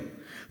പറയുന്നു: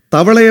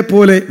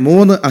 തവളയെപ്പോലെ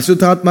 3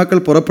 അശുദ്ധാത്മാക്കൾ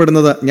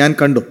പുറപ്പെടുന്നത് ഞാൻ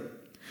കണ്ടു.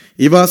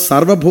 ഇവ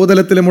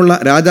സർവ്വഭൂതലത്തിലുമുള്ള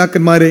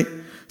രാജാക്കന്മാരെ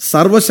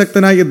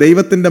സർവശക്തനായ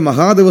ദൈവത്തിൻ്റെ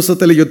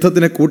മഹാദിവസത്തിലെ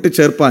യുദ്ധത്തിന്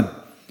കൂട്ടിച്ചേർപ്പാൻ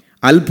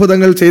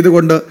അത്ഭുതങ്ങൾ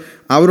ചെയ്തുകൊണ്ട്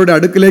അവരുടെ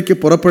അടുക്കിലേക്ക്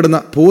പുറപ്പെടുന്ന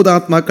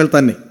ഭൂതാത്മാക്കൾ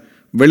തന്നെ.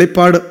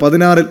 വെളിപ്പാട്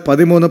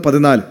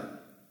 16:13-14.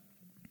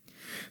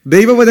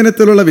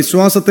 ദൈവവചനത്തിലുള്ള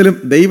വിശ്വാസത്തിലും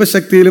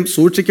ദൈവശക്തിയിലും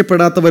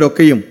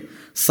സൂക്ഷിക്കപ്പെടാത്തവരൊക്കെയും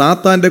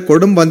സാത്താന്റെ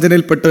കൊടും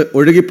വഞ്ചനയിൽപ്പെട്ട്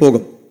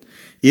ഒഴുകിപ്പോകും.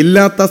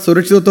 ഇല്ലാത്ത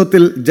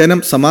സുരക്ഷിതത്വത്തിൽ ജനം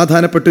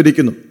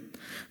സമാധാനപ്പെട്ടിരിക്കുന്നു.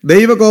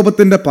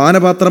 ദൈവകോപത്തിന്റെ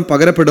പാനപാത്രം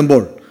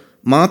പകരപ്പെടുമ്പോൾ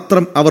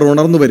മാത്രം അവർ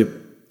ഉണർന്നുവരും.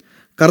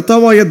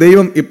 കർത്താവായ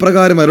ദൈവം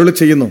ഇപ്രകാരം അരുളി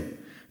ചെയ്യുന്നു: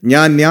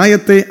 ഞാൻ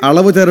ന്യായത്തെ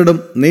അളവുചരടും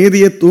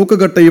നീതിയെ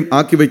തൂക്കുകട്ടയും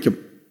ആക്കിവെക്കും.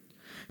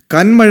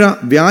 കന്മഴ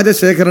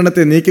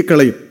വ്യാജശേഖരണത്തെ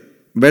നീക്കിക്കളയും.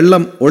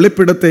 വെള്ളം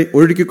ഒളിപ്പിടത്തെ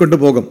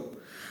ഒഴുക്കിക്കൊണ്ടുപോകും.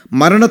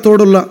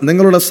 മരണത്തോടുള്ള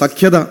നിങ്ങളുടെ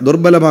സഖ്യത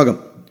ദുർബലമാകും.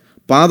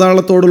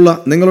 പാതാളത്തോടുള്ള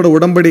നിങ്ങളുടെ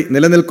ഉടമ്പടി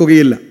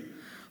നിലനിൽക്കുകയില്ല.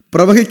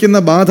 പ്രവഹിക്കുന്ന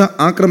ബാധ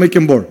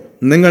ആക്രമിക്കുമ്പോൾ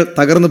നിങ്ങൾ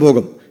തകർന്നു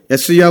പോകും.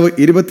 യെശയ്യാവ്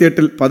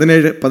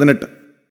 28:17-18.